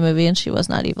barely in the movie and she was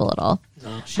not evil at all.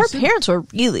 No, her parents were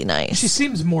really nice. She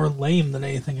seems more lame than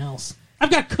anything else. I've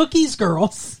got cookies,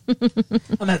 girls.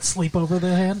 On that sleepover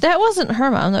they had. That wasn't her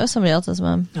mom. That was somebody else's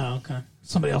mom. Oh, okay.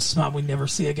 Somebody else's mom we never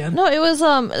see again. No, it was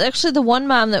actually the one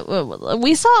mom that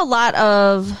we saw a lot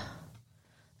of.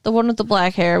 The one with the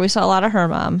black hair. We saw a lot of her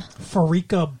mom.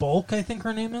 Farika Bulk, I think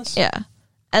her name is. Yeah.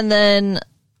 And then,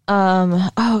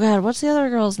 oh God, what's the other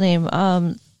girl's name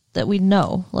that we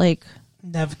know? Like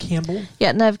Nev Campbell?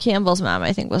 Yeah, Nev Campbell's mom,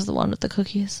 I think, was the one with the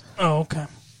cookies. Oh, okay.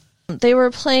 They were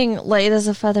playing light as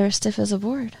a feather, stiff as a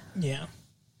board. Yeah.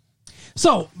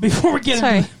 So before we get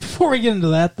into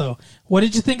that though, what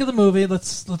did you think of the movie?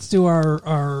 Let's do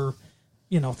our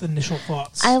initial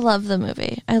thoughts. I love the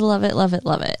movie. I love it, love it,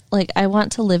 love it. Like, I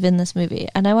want to live in this movie,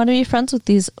 and I want to be friends with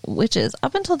these witches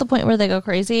up until the point where they go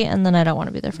crazy, and then I don't want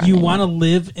to be their friend. You want to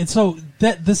live, and so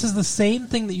this is the same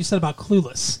thing that you said about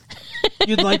Clueless.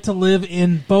 You'd like to live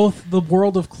in both the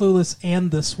world of Clueless and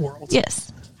this world.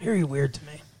 Yes. Very weird to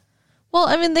me. Well,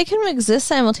 I mean, they can exist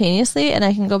simultaneously, and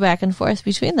I can go back and forth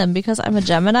between them because I'm a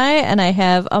Gemini and I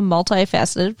have a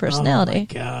multifaceted personality.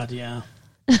 Oh my god, yeah.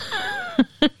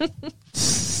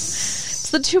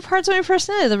 It's the two parts of my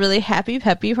personality: the really happy,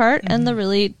 peppy part, and the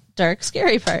really dark,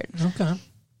 scary part. Okay.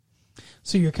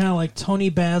 So you're kind of like Tony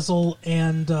Basil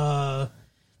and I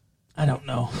don't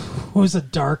know, who's a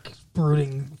dark,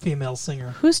 brooding female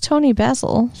singer. Who's Tony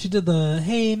Basil? She did the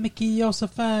 "Hey Mickey, you're so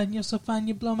fine,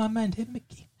 you blow my mind." Hey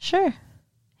Mickey. Sure.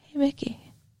 Hey Mickey.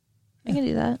 I can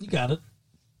do that. You got it.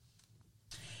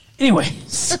 Anyway,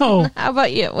 so how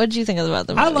about you? What did you think about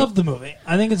the movie? I love the movie.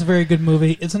 I think it's a very good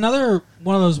movie. It's another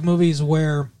one of those movies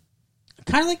where,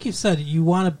 kind of like you said, you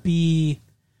want to be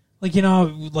like,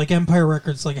 like Empire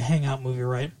Records, like a hangout movie,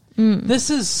 right?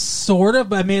 This is sort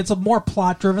of, I mean, it's a more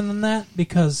plot driven than that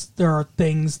because there are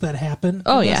things that happen.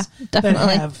 Oh yeah,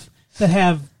 definitely. That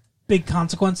have big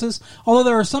consequences. Although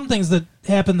there are some things that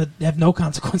happen that have no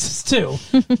consequences too.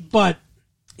 But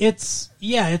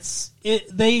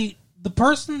the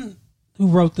person who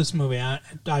wrote this movie,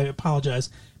 I apologize,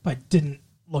 but I didn't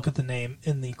look at the name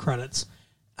in the credits.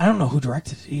 I don't know who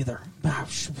directed it either.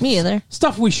 Me either.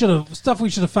 Stuff we should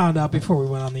have found out before we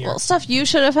went on the air. Well, stuff you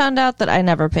should have found out that I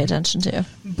never pay attention to.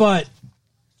 But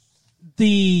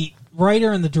the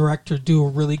writer and the director do a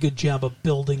really good job of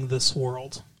building this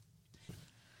world.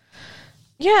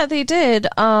 Yeah, they did.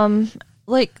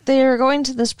 Like, they're going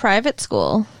to this private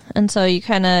school, and so you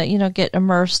kind of, get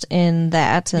immersed in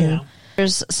that, and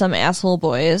there's some asshole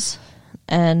boys,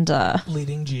 and...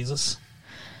 Bleeding Jesus.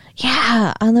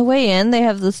 Yeah, on the way in, they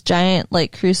have this giant,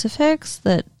 like, crucifix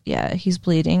that, yeah, he's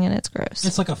bleeding and it's gross.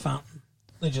 It's like a fountain.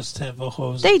 They just have a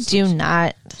hose. They do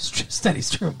not. Steady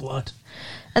stream of blood.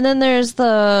 And then there's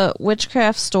the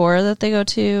witchcraft store that they go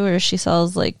to where she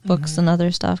sells, like, books and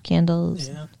other stuff, candles.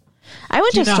 Yeah. I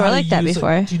went to a store like that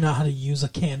before. Do you know how to use a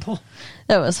candle?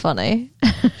 That was funny.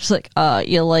 She's like,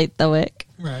 you light the wick.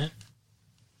 Right.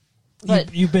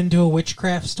 But You've been to a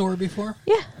witchcraft store before?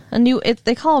 yeah,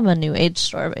 they call them a new age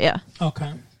store, but yeah.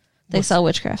 Okay. They sell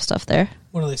witchcraft stuff there.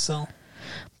 What do they sell?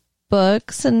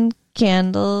 Books and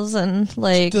candles and,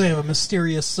 like... Do they have a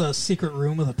mysterious secret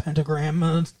room with a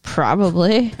pentagram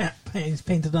Probably.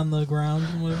 painted on the ground?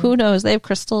 Who knows? They have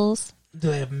crystals. Do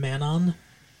they have Manon?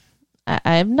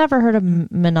 I've never heard of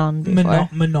Manon before.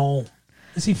 Manon.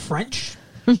 Is he French?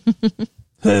 Oui,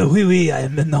 oui, I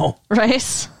am Manon.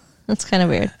 Right? That's kind of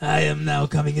weird. I am now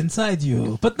coming inside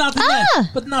you, but not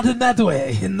in that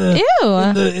way. In the Ew.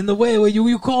 in the way where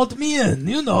you called me in.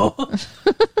 You know.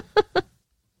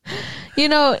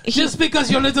 Just because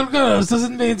you're little girls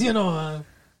doesn't mean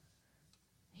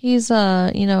he's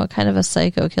kind of a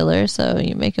psycho killer. So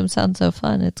you make him sound so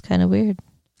fun. It's kind of weird.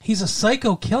 He's a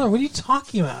psycho killer. What are you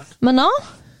talking about? Manon?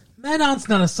 Manon's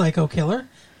not a psycho killer.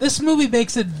 This movie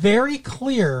makes it very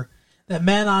clear that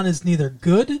Manon is neither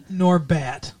good nor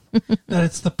bad. That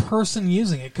it's the person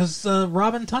using it, because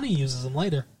Robin Tunney uses them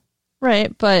later.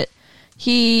 Right, but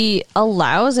he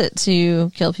allows it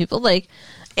to kill people, like,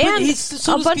 and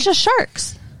a bunch of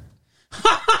sharks.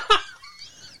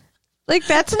 Like,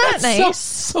 that's not nice.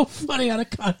 So funny out of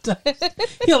context.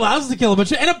 He allows to kill a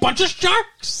bunch of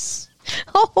sharks.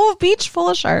 A whole beach full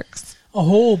of sharks. A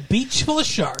whole beach full of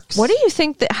sharks. What do you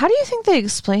think how do you think they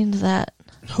explained that?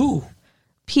 Who?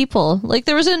 People. Like,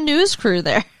 there was a news crew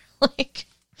there. Like,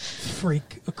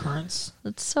 freak occurrence.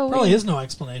 That's so Probably weird. is no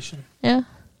explanation. Yeah.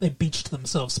 They beached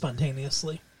themselves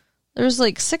spontaneously. There was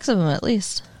like 6 of them at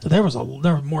least. There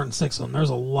were more than 6 of them. There's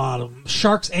a lot of them.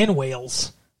 Sharks and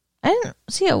whales. I didn't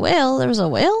see a whale. There was a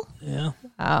whale? Yeah.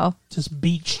 Wow. Just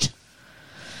beached.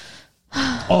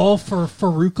 All for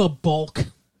Faruka Bulk.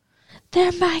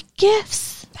 They're my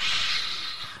gifts.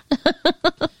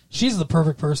 She's the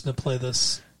perfect person to play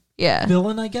this Yeah.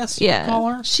 villain, I guess you would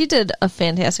call her. She did a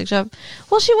fantastic job.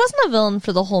 Well, she wasn't a villain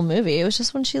for the whole movie. It was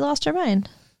just when she lost her mind.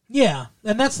 Yeah,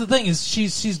 and that's the thing, is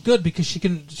she's good because she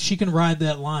can ride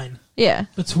that line. Yeah.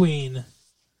 Between,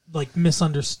 like,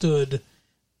 misunderstood,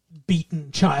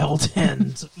 beaten child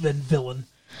and villain.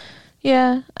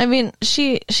 Yeah. I mean,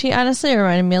 she honestly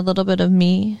reminded me a little bit of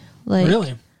me. Like,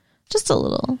 really? Just a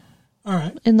little. All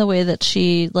right. In the way that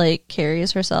she, like,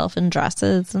 carries herself in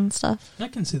dresses and stuff. I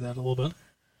can see that a little bit.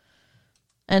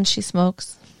 And she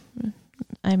smokes.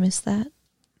 I miss that.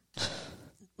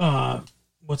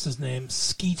 What's his name?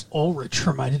 Skeet Ulrich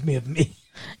reminded me of me.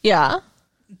 Yeah.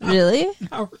 Really?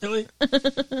 Not really.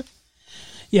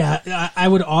 Yeah, I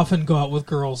would often go out with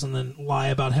girls and then lie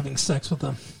about having sex with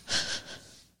them.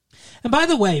 And by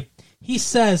the way, he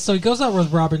says, so he goes out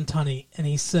with Robin Tunney and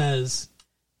he says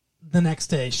the next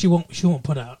day she won't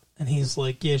put out. And he's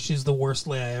like, yeah, she's the worst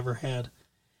lay I ever had.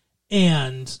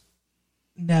 And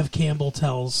Nev Campbell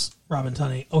tells Robin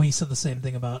Tunney, oh, he said the same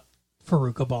thing about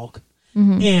Faruka Balk.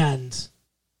 Mm-hmm. And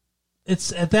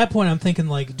it's at that point I'm thinking,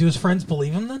 like, do his friends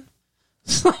believe him then?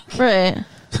 It's like, right.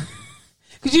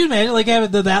 Could you imagine, like,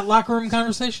 having that locker room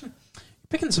conversation? You're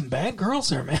picking some bad girls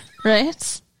there, man.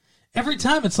 Right. Every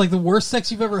time it's like the worst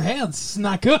sex you've ever had. It's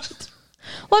not good.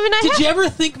 Well, I mean, Did you ever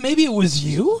think maybe it was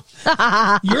you?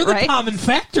 You're the right? common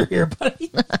factor here,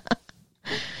 buddy.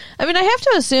 I mean, I have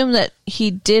to assume that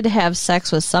he did have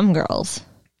sex with some girls.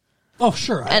 Oh,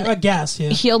 sure. I guess, yeah.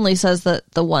 He only says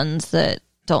that the ones that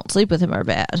don't sleep with him are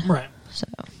bad. Right.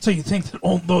 So you think that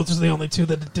those are the only 2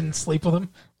 that didn't sleep with him?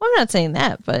 Well, I'm not saying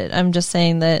that, but I'm just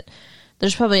saying that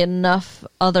there's probably enough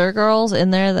other girls in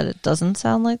there that it doesn't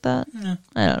sound like that. Yeah.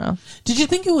 I don't know. Did you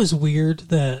think it was weird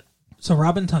that... So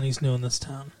Robin Tunney's new in this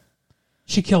town.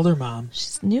 She killed her mom.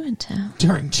 She's new in town.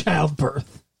 During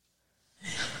childbirth.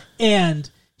 And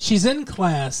she's in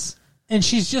class, and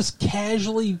she's just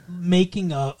casually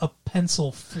making a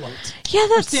pencil float. Yeah,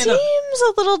 that seems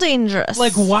a little dangerous.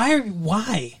 Like,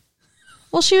 why?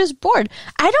 Well, she was bored.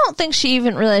 I don't think she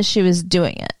even realized she was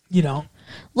doing it. You don't?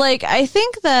 Like, I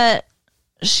think that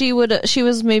she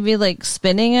was maybe, like,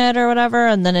 spinning it or whatever,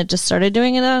 and then it just started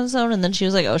doing it on its own, and then she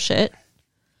was like, oh, shit.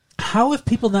 How have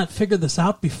people not figured this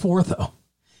out before, though?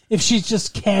 If she's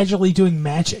just casually doing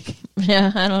magic.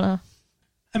 Yeah, I don't know.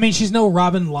 I mean, she's no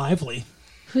Robin Lively.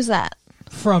 Who's that?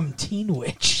 From Teen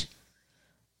Witch.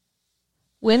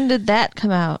 When did that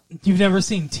come out? You've never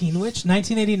seen Teen Witch?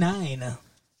 1989.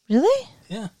 Really?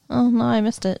 Yeah. Oh, no, I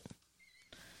missed it.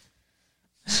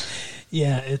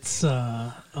 Yeah, it's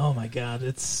oh my god,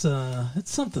 it's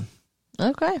something.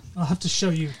 Okay. I'll have to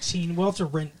show you we'll have to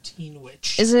rent Teen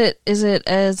Witch. Is it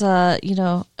as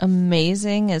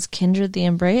amazing as Kindred the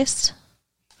Embraced?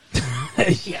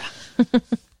 Yeah.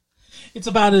 It's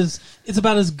about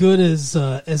as good as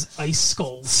Ice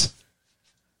Skulls.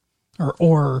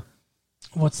 Or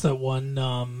what's that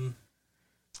one?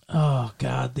 Oh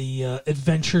god, the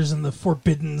Adventures in the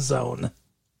Forbidden Zone.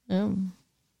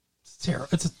 It's terrible.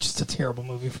 It's just a terrible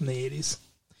movie from the 80s.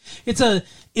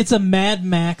 It's a Mad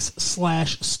Max /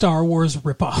 Star Wars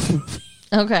ripoff movie.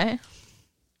 Okay.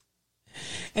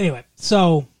 Anyway,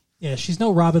 so yeah, she's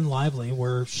no Robin Lively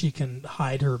where she can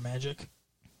hide her magic.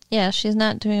 Yeah, she's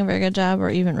not doing a very good job or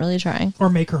even really trying. Or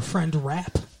make her friend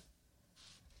rap.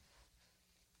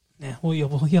 Yeah, well,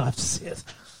 you'll have to see it.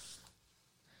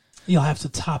 You'll have to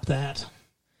top that.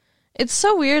 It's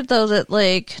so weird, though, that,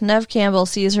 like, Neve Campbell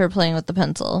sees her playing with the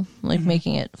pencil, like,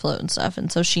 making it float and stuff, and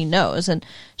so she knows. And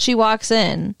she walks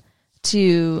in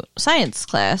to science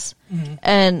class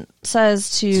and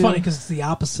says to... It's funny because it's the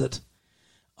opposite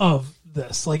of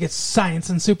this. Like, it's science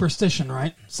and superstition,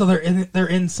 right? So they're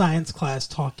in science class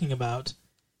talking about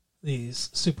these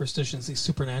superstitions, these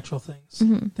supernatural things,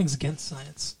 things against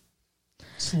science.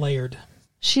 It's layered.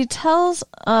 She tells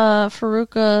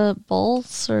Faruka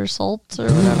Bolts or Salts or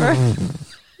whatever.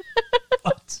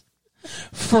 What?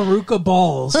 Faruka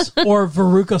Balls or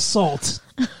Veruca Salt.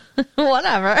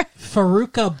 Whatever.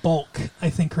 Faruka Bulk, I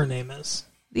think her name is.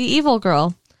 The evil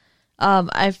girl.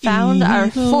 I found our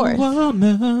fourth.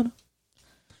 Woman.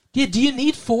 Yeah, do you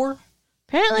need 4?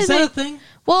 Apparently is that a thing?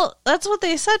 Well, that's what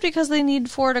they said because they need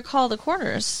 4 to call the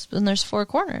corners, and there's 4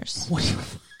 corners.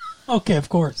 Okay, of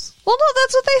course. Well, no,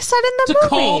 that's what they said in the movie. To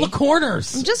call the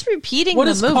corners. I'm just repeating the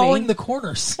movie. What is calling the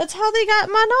corners? That's how they got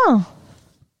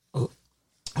Manon.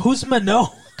 Who's Manon?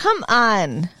 Come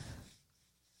on.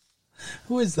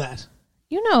 Who is that?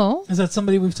 You know. Is that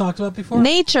somebody we've talked about before?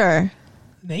 Nature.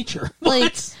 Nature? Like,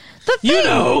 what? The thing, you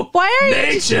know. Why are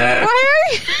Nature.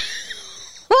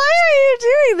 Why are you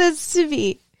doing this to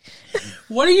me?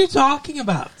 What are you talking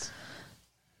about?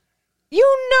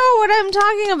 You know what I'm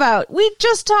talking about. We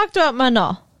just talked about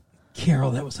Manon.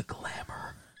 Carol, that was a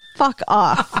glamour. Fuck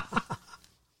off.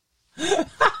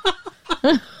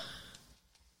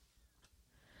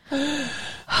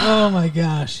 Oh my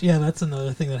gosh. Yeah, that's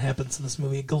another thing that happens in this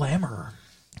movie. Glamour.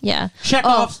 Yeah.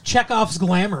 Chekhov's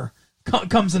glamour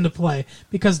comes into play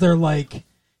because they're like,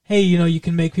 hey, you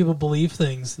can make people believe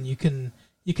things and you can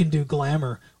do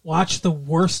glamour. Watch the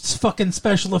worst fucking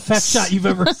special effect shot you've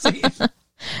ever seen.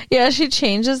 Yeah, she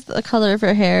changes the color of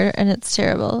her hair, and it's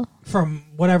terrible. From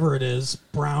whatever it is,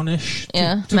 brownish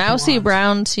to mousy blonde.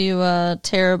 Brown to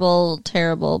terrible,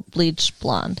 terrible bleach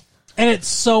blonde. And it's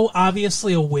so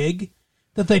obviously a wig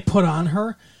that they put on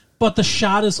her, but the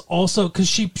shot is also... Because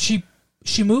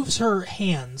she moves her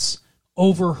hands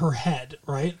over her head,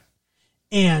 right?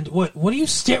 And what do you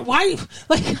stare... Why...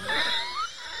 Like...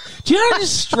 Do you know how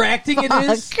distracting it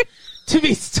is to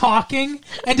be talking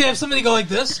and to have somebody go like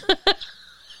this?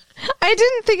 I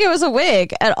didn't think it was a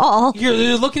wig at all.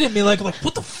 You're looking at me like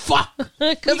what the fuck?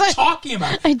 What are you talking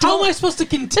about? How am I supposed to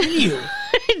continue?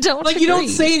 I don't agree. You don't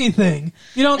say anything.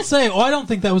 You don't say, I don't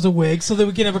think that was a wig, so that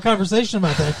we can have a conversation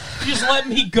about that. You just let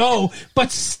me go, but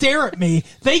stare at me.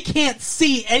 They can't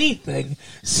see anything.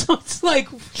 So it's like...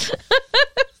 Because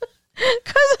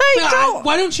I don't...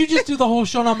 Why don't you just do the whole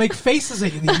show and I'll make faces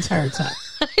at you the entire time?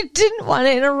 I didn't want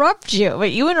to interrupt you, but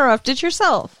you interrupted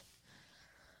yourself.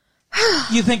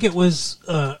 You think it was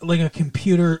like a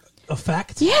computer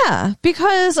effect? Yeah,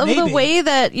 because of the way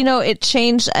that, it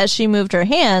changed as she moved her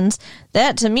hands.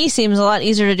 That, to me, seems a lot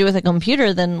easier to do with a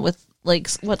computer than with,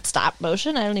 stop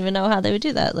motion? I don't even know how they would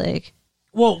do that.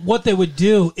 Well, what they would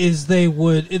do is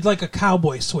it's like a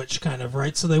cowboy switch kind of,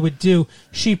 right? So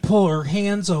she'd pull her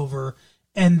hands over,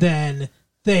 and then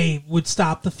they would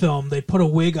stop the film, they'd put a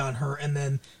wig on her, and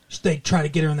then they'd try to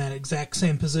get her in that exact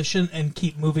same position and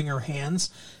keep moving her hands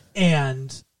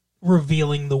and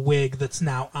revealing the wig that's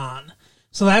now on.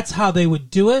 So that's how they would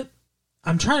do it.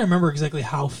 I'm trying to remember exactly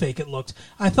how fake it looked.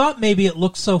 I thought maybe it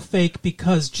looked so fake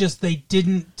because just they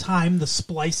didn't time the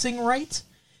splicing right,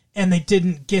 and they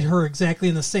didn't get her exactly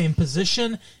in the same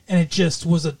position, and it just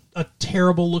was a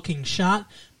terrible looking shot.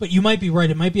 But you might be right.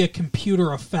 It might be a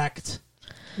computer effect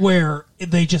where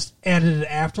they just added it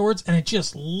afterwards, and it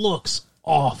just looks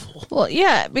awful. Well,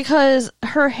 yeah, because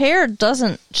her hair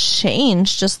doesn't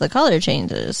change, just the color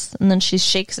changes. And then she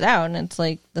shakes it out, and it's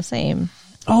the same.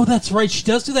 Oh, that's right. She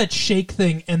does do that shake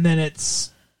thing, and then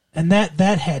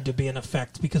that had to be an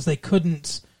effect because they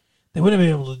wouldn't have been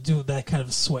able to do that kind of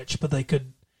a switch, but they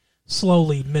could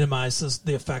slowly minimize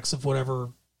the effects of whatever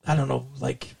I don't know,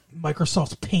 like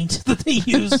Microsoft Paint that they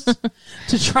used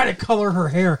to try to color her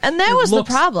hair. And that was the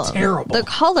problem. Terrible. The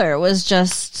color was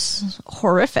just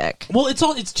horrific. Well,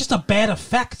 it's just a bad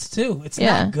effect too. It's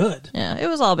not good. Yeah, it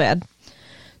was all bad.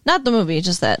 Not the movie,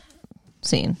 just that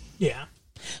scene. Yeah.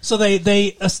 So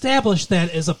they establish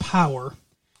that as a power,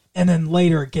 and then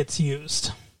later it gets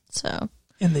used. So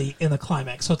in the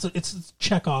climax. So it's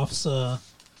Chekhov's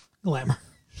glamour.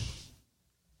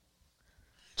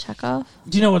 Chekhov?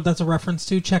 Do you know what that's a reference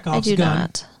to? Chekhov's gun. I do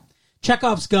not.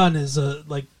 Chekhov's gun is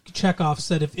like Chekhov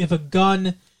said.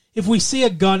 If we see a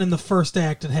gun in the first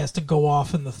act, it has to go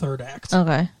off in the third act.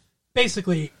 Okay.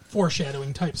 Basically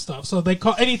foreshadowing type stuff. So they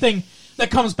call anything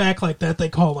that comes back like that, they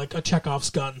call like a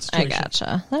Chekhov's gun situation. I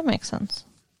gotcha. That makes sense.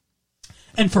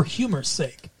 And for humor's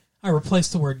sake, I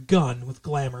replaced the word gun with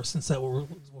glamour since that's what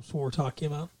we're talking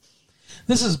about.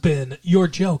 This has been Your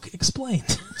Joke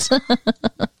Explained.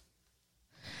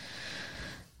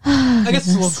 I guess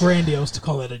it's a little grandiose to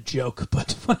call that a joke,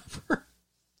 but whatever.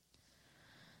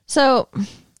 So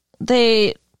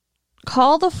they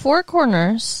call the Four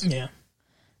Corners. Yeah.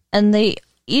 And they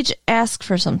each ask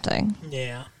for something.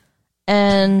 Yeah.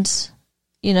 And,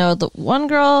 the one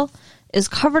girl is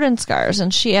covered in scars,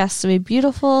 and she asks to be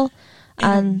beautiful.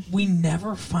 And we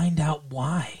never find out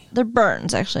why. They're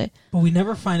burns, actually. But we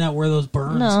never find out where those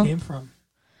burns came from.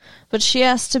 But she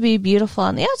asks to be beautiful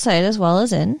on the outside as well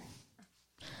as in.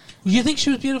 Do you think she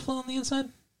was beautiful on the inside?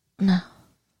 No.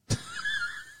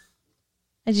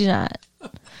 I do not.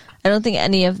 I don't think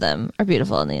any of them are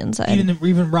beautiful on the inside.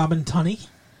 Even Robin Tunney?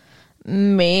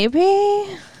 Maybe.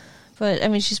 But, I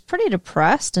mean, she's pretty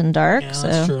depressed and dark. Yeah, so.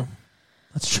 that's true.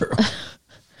 That's true.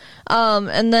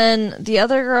 And then the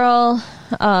other girl...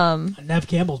 Nev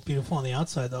Campbell's beautiful on the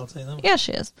outside, though, I'll tell you that. Yeah,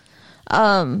 she is.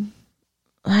 I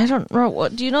don't know.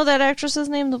 Do you know that actress's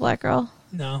name, the black girl?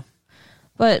 No.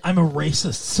 But I'm a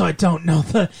racist, so I don't know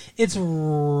it's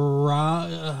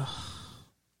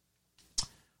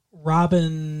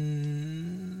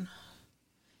Robin.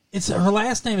 It's her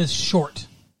last name is short.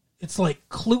 It's like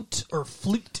Clute or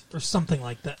Fleet or something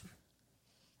like that.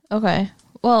 Okay.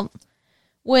 Well,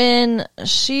 when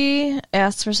she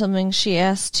asks for something, she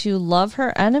asks to love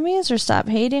her enemies or stop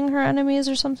hating her enemies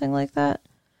or something like that.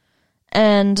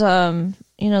 And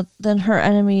then her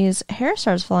enemy's hair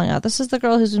starts falling out. This is the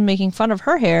girl who's been making fun of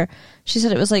her hair. She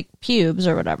said it was like pubes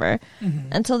or whatever.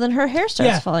 Mm-hmm. Until then her hair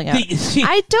starts falling out.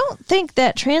 I don't think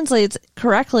that translates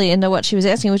correctly into what she was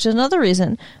asking, which is another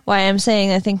reason why I'm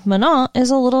saying I think Manon is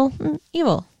a little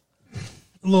evil.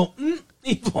 A little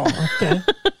evil, okay.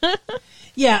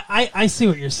 Yeah, I see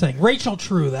what you're saying. Rachel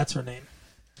True, that's her name.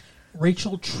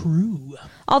 Rachel True.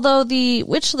 Although the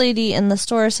witch lady in the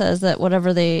store says that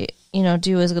whatever they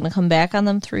do is going to come back on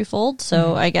them threefold.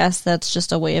 So I guess that's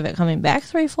just a way of it coming back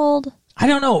threefold. I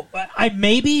don't know. I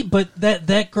maybe, but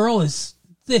that girl is.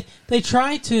 They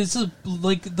try to. This is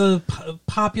like the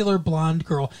popular blonde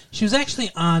girl. She was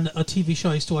actually on a TV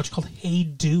show I used to watch called Hey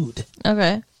Dude.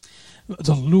 Okay. It's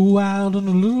a little wild and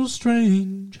a little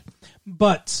strange,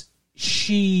 but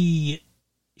she's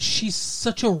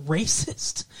such a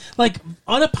racist, like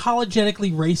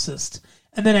unapologetically racist.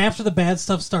 And then after the bad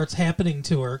stuff starts happening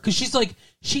to her, because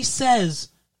she says,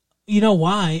 you know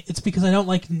why? It's because I don't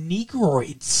like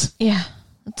Negroids. Yeah,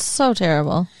 it's so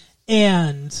terrible.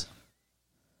 And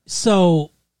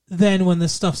so then when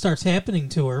this stuff starts happening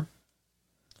to her,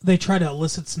 they try to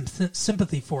elicit some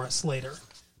sympathy for us later,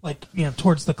 like,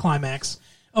 towards the climax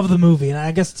of the movie. And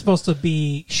I guess it's supposed to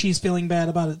be she's feeling bad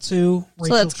about it too.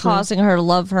 So that's causing her to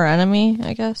love her enemy,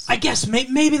 I guess? I guess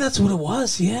maybe that's what it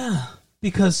was, yeah.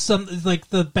 Because a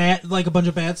bunch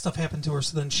of bad stuff happened to her,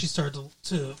 so then she started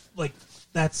to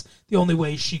that's the only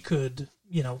way she could,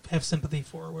 have sympathy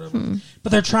for her or whatever.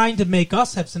 But they're trying to make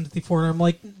us have sympathy for her. I'm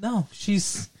like, no,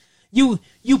 you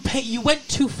went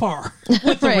too far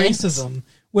with the racism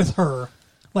with her.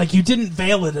 Like, you didn't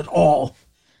veil it at all.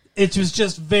 It was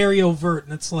just very overt,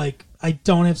 and it's like, I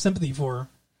don't have sympathy for her.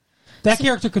 That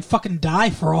character could fucking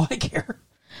die for all I care.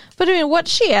 But I mean, what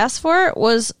she asked for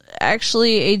was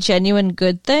actually a genuine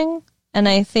good thing, and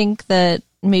I think that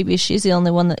maybe she's the only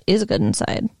one that is good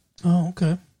inside. Oh,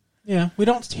 okay. Yeah, we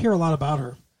don't hear a lot about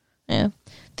her. Yeah.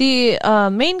 The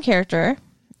main character,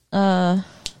 Robin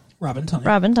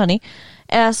Tunney,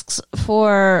 asks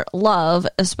for love,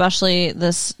 especially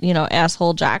this,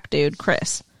 asshole Jack dude,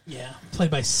 Chris. Yeah,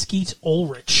 played by Skeet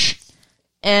Ulrich.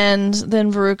 And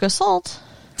then Veruca Salt.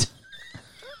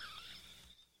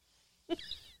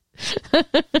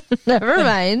 Never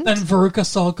mind. Then Veruca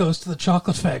Salt goes to the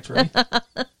chocolate factory.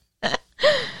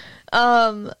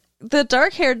 The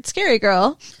dark-haired scary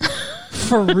girl.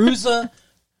 Fairuza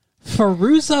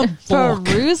Fairuza Balk.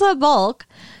 Fairuza Balk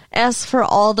asks for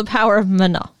all the power of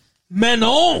Manon.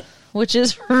 Manon! Which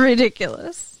is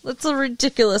ridiculous. That's a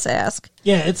ridiculous ask.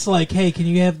 Yeah, it's like, hey, can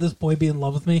you have this boy be in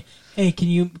love with me? Hey, can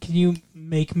you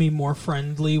make me more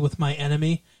friendly with my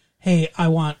enemy? Hey, I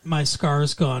want my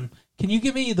scars gone. Can you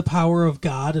give me the power of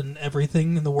God and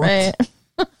everything in the world? Right.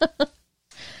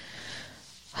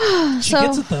 She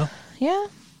gets it, though. Yeah.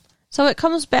 So it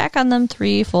comes back on them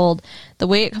threefold. The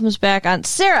way it comes back on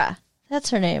Sarah. That's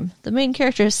her name. The main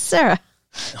character is Sarah.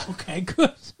 Okay,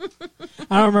 good.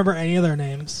 I don't remember any of their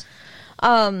names.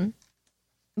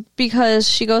 Because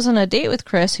she goes on a date with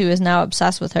Chris, who is now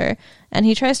obsessed with her, and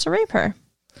he tries to rape her.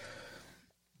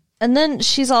 And then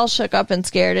she's all shook up and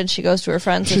scared, and she goes to her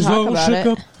friends to talk about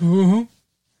it. Mm-hmm.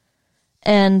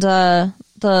 And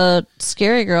the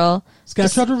scary girl... This guy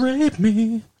tried to rape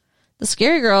me. The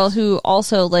scary girl who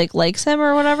also likes him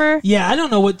or whatever. Yeah, I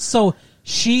don't know what... So,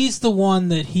 she's the one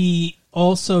that he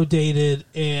also dated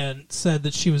and said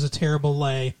that she was a terrible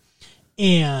lay.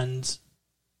 And...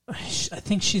 I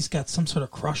think she's got some sort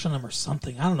of crush on him or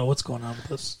something. I don't know what's going on with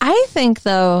this. I think,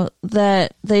 though,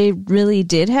 that they really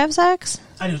did have sex.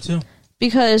 I do, too.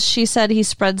 Because she said he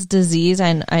spreads disease,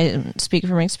 and I speak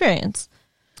from experience.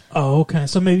 Oh, okay.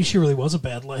 So maybe she really was a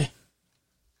bad lay.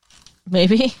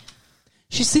 Maybe.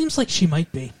 She seems like she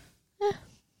might be.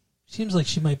 Seems like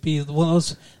she might be one of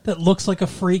those that looks like a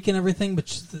freak and everything,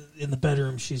 but in the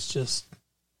bedroom, she's just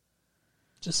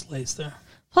lays there.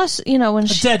 Plus, when a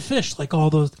dead fish, like all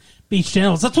those beach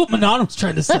animals. That's what Manon was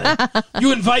trying to say.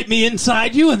 You invite me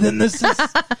inside you, and then this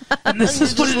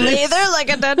is what it lay is. there like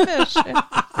a dead fish.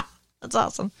 That's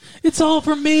awesome. It's all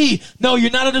for me. No,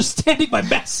 you're not understanding my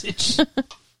message.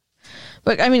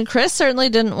 But Chris certainly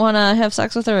didn't want to have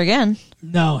sex with her again.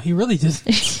 No, he really didn't.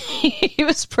 He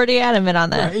was pretty adamant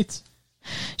on that. Right.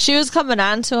 She was coming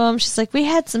on to him. She's like, "We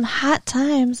had some hot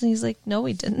times," and he's like, "No,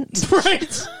 we didn't."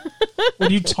 Right. What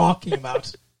are you talking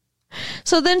about?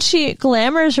 So then she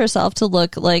glamours herself to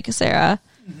look like Sarah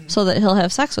so that he'll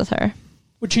have sex with her.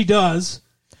 Which he does.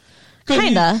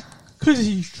 Kinda. Because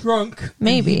he's drunk.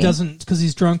 Maybe. He doesn't, because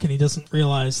he's drunk and he doesn't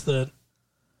realize that,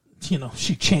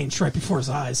 she changed right before his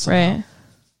eyes. Somehow. Right.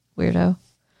 Weirdo.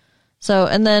 So,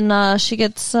 and then she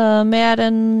gets mad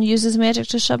and uses magic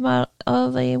to shove him out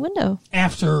of a window.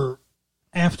 After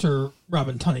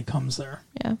Robin Tunney comes there.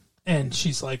 Yeah. And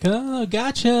she's like, "Oh,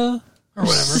 gotcha," or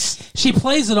whatever. She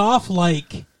plays it off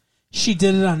like she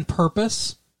did it on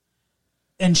purpose,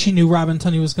 and she knew Robin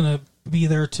Tunney was going to be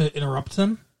there to interrupt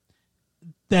them.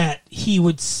 That he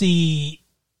would be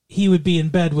in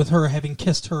bed with her, having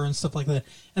kissed her and stuff like that,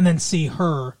 and then see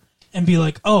her and be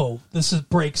like, "Oh,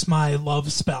 breaks my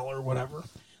love spell," or whatever.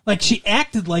 Like, she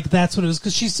acted like that's what it was,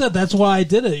 because she said, "That's why I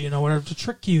did it, whatever, to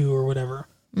trick you," or whatever.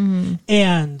 Mm-hmm.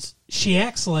 And she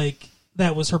acts like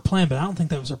that was her plan, but I don't think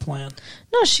that was her plan.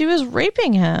 No, she was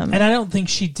raping him. And I don't think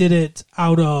she did it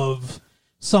out of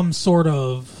some sort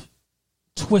of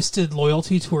twisted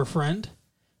loyalty to her friend.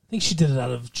 I think she did it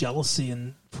out of jealousy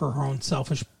and for her own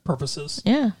selfish purposes.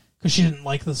 Yeah. Because she didn't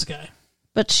like this guy.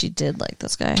 But she did like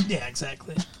this guy. Yeah,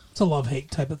 exactly. It's a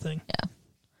love-hate type of thing. Yeah.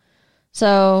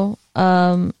 So,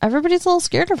 everybody's a little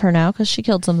scared of her now because she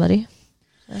killed somebody.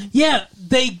 So. Yeah,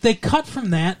 they cut from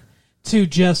that to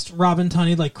just Robin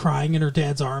Tunney crying in her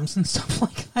dad's arms and stuff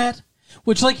like that,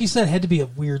 which, like you said, had to be a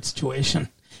weird situation.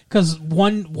 Because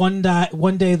one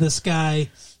day this guy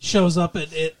shows up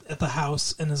at the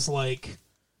house and is like,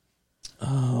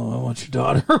 "Oh, I want your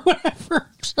daughter," or whatever,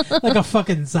 like a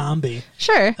fucking zombie.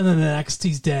 Sure. And then the next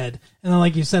he's dead. And then,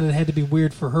 like you said, it had to be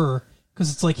weird for her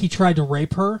because it's like he tried to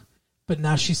rape her, but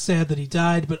now she's sad that he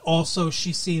died. But also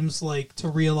she seems like to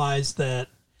realize that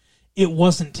it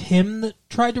wasn't him that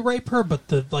tried to rape her, but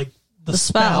the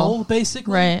spell,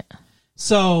 basically. Right.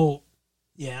 So,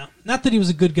 yeah. Not that he was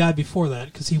a good guy before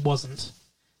that, because he wasn't.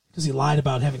 Because he lied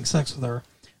about having sex with her.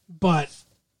 But,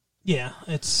 yeah,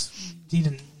 he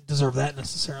didn't deserve that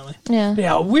necessarily. Yeah. But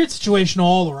yeah, a weird situation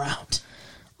all around.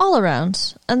 All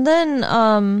around. And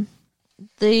then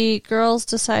the girls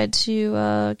decide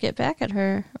to get back at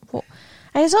her.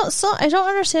 I don't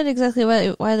understand exactly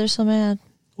why they're so mad.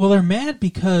 Well, they're mad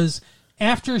because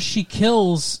after she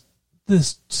kills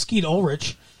this Skeet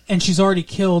Ulrich, and she's already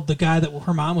killed the guy that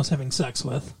her mom was having sex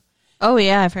with. Oh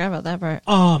yeah, I forgot about that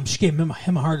part. She gave him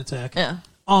a heart attack. Yeah.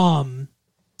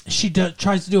 She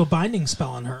tries to do a binding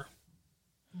spell on her,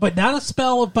 but not a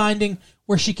spell of binding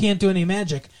where she can't do any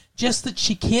magic. Just that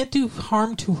she can't do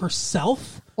harm to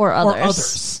herself or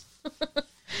others.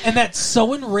 And that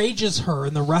so enrages her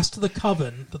and the rest of the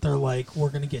coven that they're like, "We're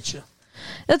going to get you."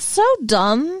 It's so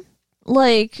dumb.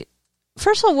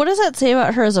 first of all, what does that say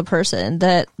about her as a person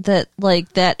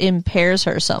that impairs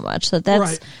her so much? That's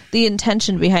right. The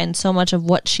intention behind so much of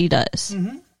what she does.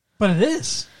 Mm-hmm. But it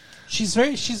is. She's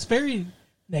very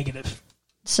negative.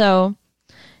 So,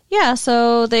 yeah,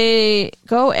 so they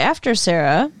go after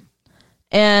Sarah,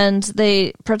 and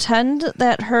they pretend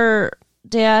that her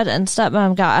dad and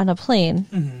stepmom got on a plane,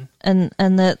 mm-hmm.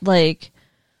 and that, like,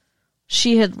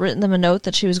 she had written them a note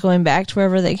that she was going back to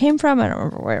wherever they came from. I don't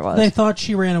remember where it was. They thought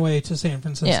she ran away to San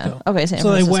Francisco. Yeah, okay, San Francisco.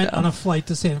 So they went on a flight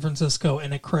to San Francisco,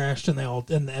 and it crashed, and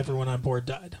everyone on board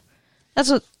died. That's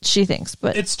what she thinks,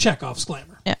 but... It's Chekhov's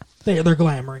glamour. Yeah. They're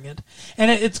glamoring it.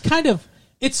 And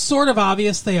it's sort of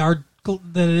obvious that it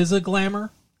is a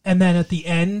glamour, and then at the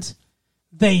end,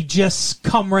 they just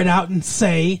come right out and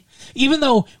say, even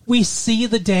though we see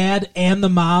the dad and the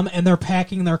mom, and they're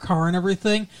packing their car and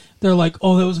everything, they're like,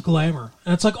 oh, that was a glamour.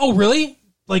 And it's like, oh, really?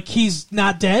 Like, he's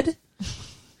not dead?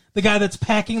 The guy that's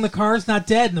packing the car is not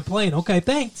dead in the plane. Okay,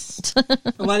 thanks for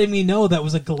letting me know that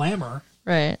was a glamour.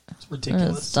 Right. It's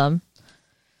ridiculous. That's dumb.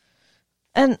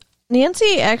 And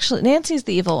Nancy's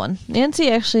the evil one. Nancy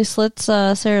actually slits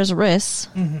Sarah's wrists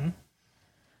mm-hmm.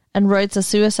 and writes a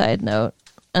suicide note.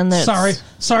 And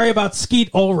sorry about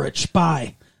Skeet Ulrich.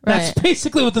 Bye. That's right.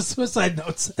 basically what the suicide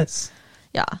note says.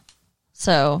 Yeah.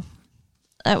 So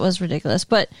that was ridiculous.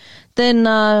 But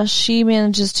then she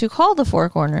manages to call the Four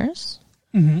Corners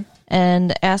mm-hmm.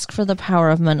 and ask for the power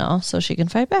of Manon so she can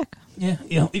fight back. Yeah,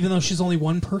 even though she's only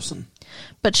one person.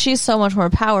 But she's so much more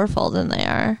powerful than they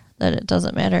are that it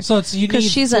doesn't matter. So because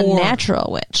she's a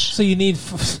natural witch. So you need.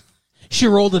 She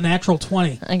rolled a natural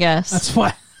 20. I guess that's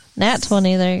why. Nat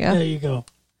 20. There you go. There you go.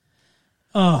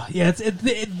 Oh yeah,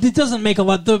 it doesn't make a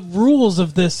lot. The rules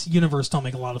of this universe don't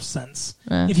make a lot of sense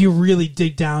if you really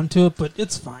dig down to it. But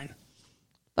it's fine.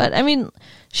 But I mean,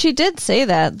 she did say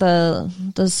that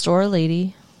the store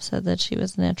lady said that she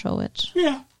was a natural witch.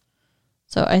 Yeah.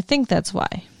 So I think that's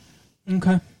why.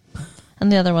 Okay.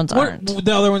 And the other ones aren't.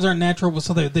 The other ones aren't natural,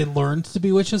 so they learned to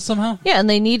be witches somehow? Yeah, and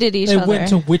they needed each other. They went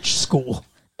to witch school.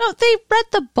 No, they read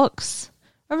the books.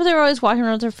 Remember they were always walking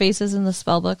around with their faces in the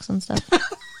spell books and stuff?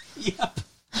 Yep.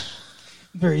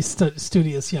 Very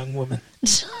studious young woman.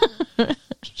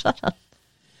 Shut up.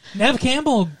 Neve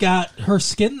Campbell got her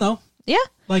skin, though. Yeah.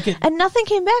 And nothing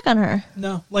came back on her.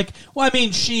 No. I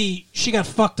mean, she got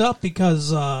fucked up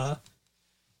because...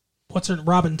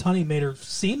 Robin Tunney made her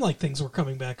seem like things were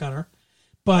coming back on her,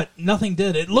 but nothing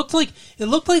did. It looked like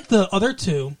the other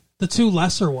two, the two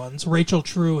lesser ones, Rachel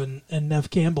True and Neve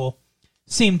Campbell,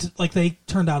 seemed like they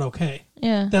turned out okay.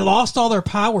 Yeah, they lost all their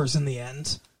powers in the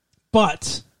end,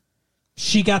 but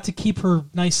she got to keep her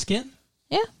nice skin.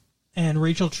 Yeah, and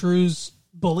Rachel True's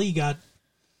bully got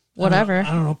whatever.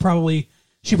 I don't know.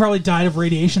 She probably died of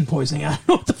radiation poisoning. I don't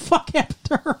know what the fuck happened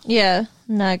to her. Yeah,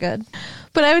 not good.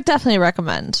 But I would definitely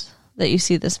recommend that you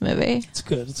see this movie. It's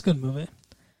good. It's a good movie.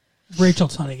 Rachel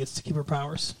Tunney gets to keep her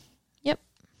powers. Yep.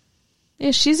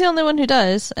 Yeah, she's the only one who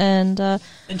does, and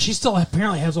she still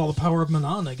apparently has all the power of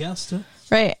Manon, I guess, too.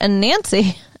 Right, and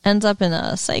Nancy ends up in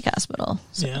a psych hospital.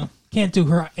 So. Yeah, can't do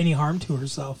her any harm to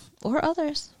herself or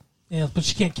others. Yeah, but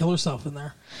she can't kill herself in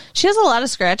there. She has a lot of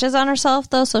scratches on herself,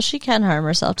 though, so she can harm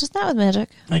herself, just not with magic.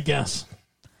 I guess.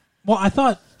 Well, I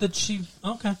thought that she...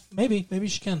 Okay, maybe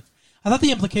she can. I thought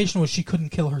the implication was she couldn't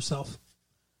kill herself.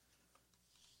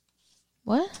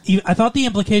 What? I thought the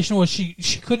implication was she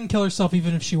couldn't kill herself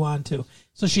even if she wanted to.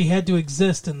 So she had to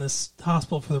exist in this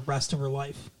hospital for the rest of her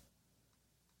life.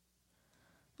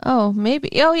 Oh,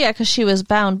 maybe. Oh, yeah, because she was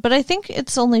bound. But I think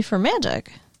it's only for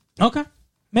magic. Okay.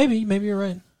 Maybe you're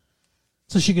right.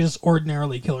 So she could just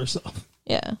ordinarily kill herself.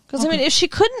 Yeah. Because, I mean, if she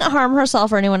couldn't harm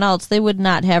herself or anyone else, they would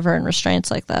not have her in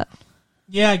restraints like that.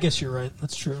 Yeah, I guess you're right.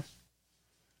 That's true.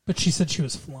 But she said she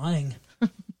was flying.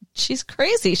 She's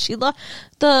crazy.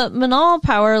 The Manon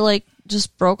power,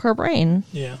 just broke her brain.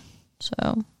 Yeah.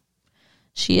 So,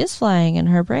 she is flying in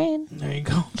her brain. There you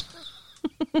go.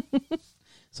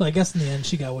 So I guess in the end,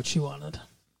 she got what she wanted.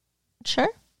 Sure.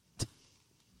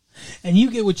 And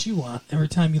you get what you want every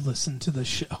time you listen to this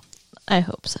show. I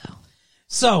hope so.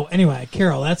 So, anyway,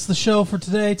 Carol, that's the show for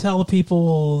today. Tell the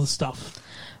people the stuff.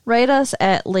 Write us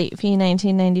at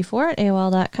latefee1994 at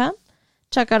AOL.com.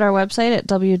 Check out our website at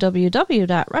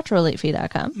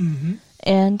www.retrolatefee.com. Mm-hmm.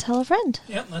 And tell a friend.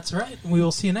 Yep, that's right. We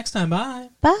will see you next time. Bye.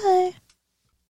 Bye.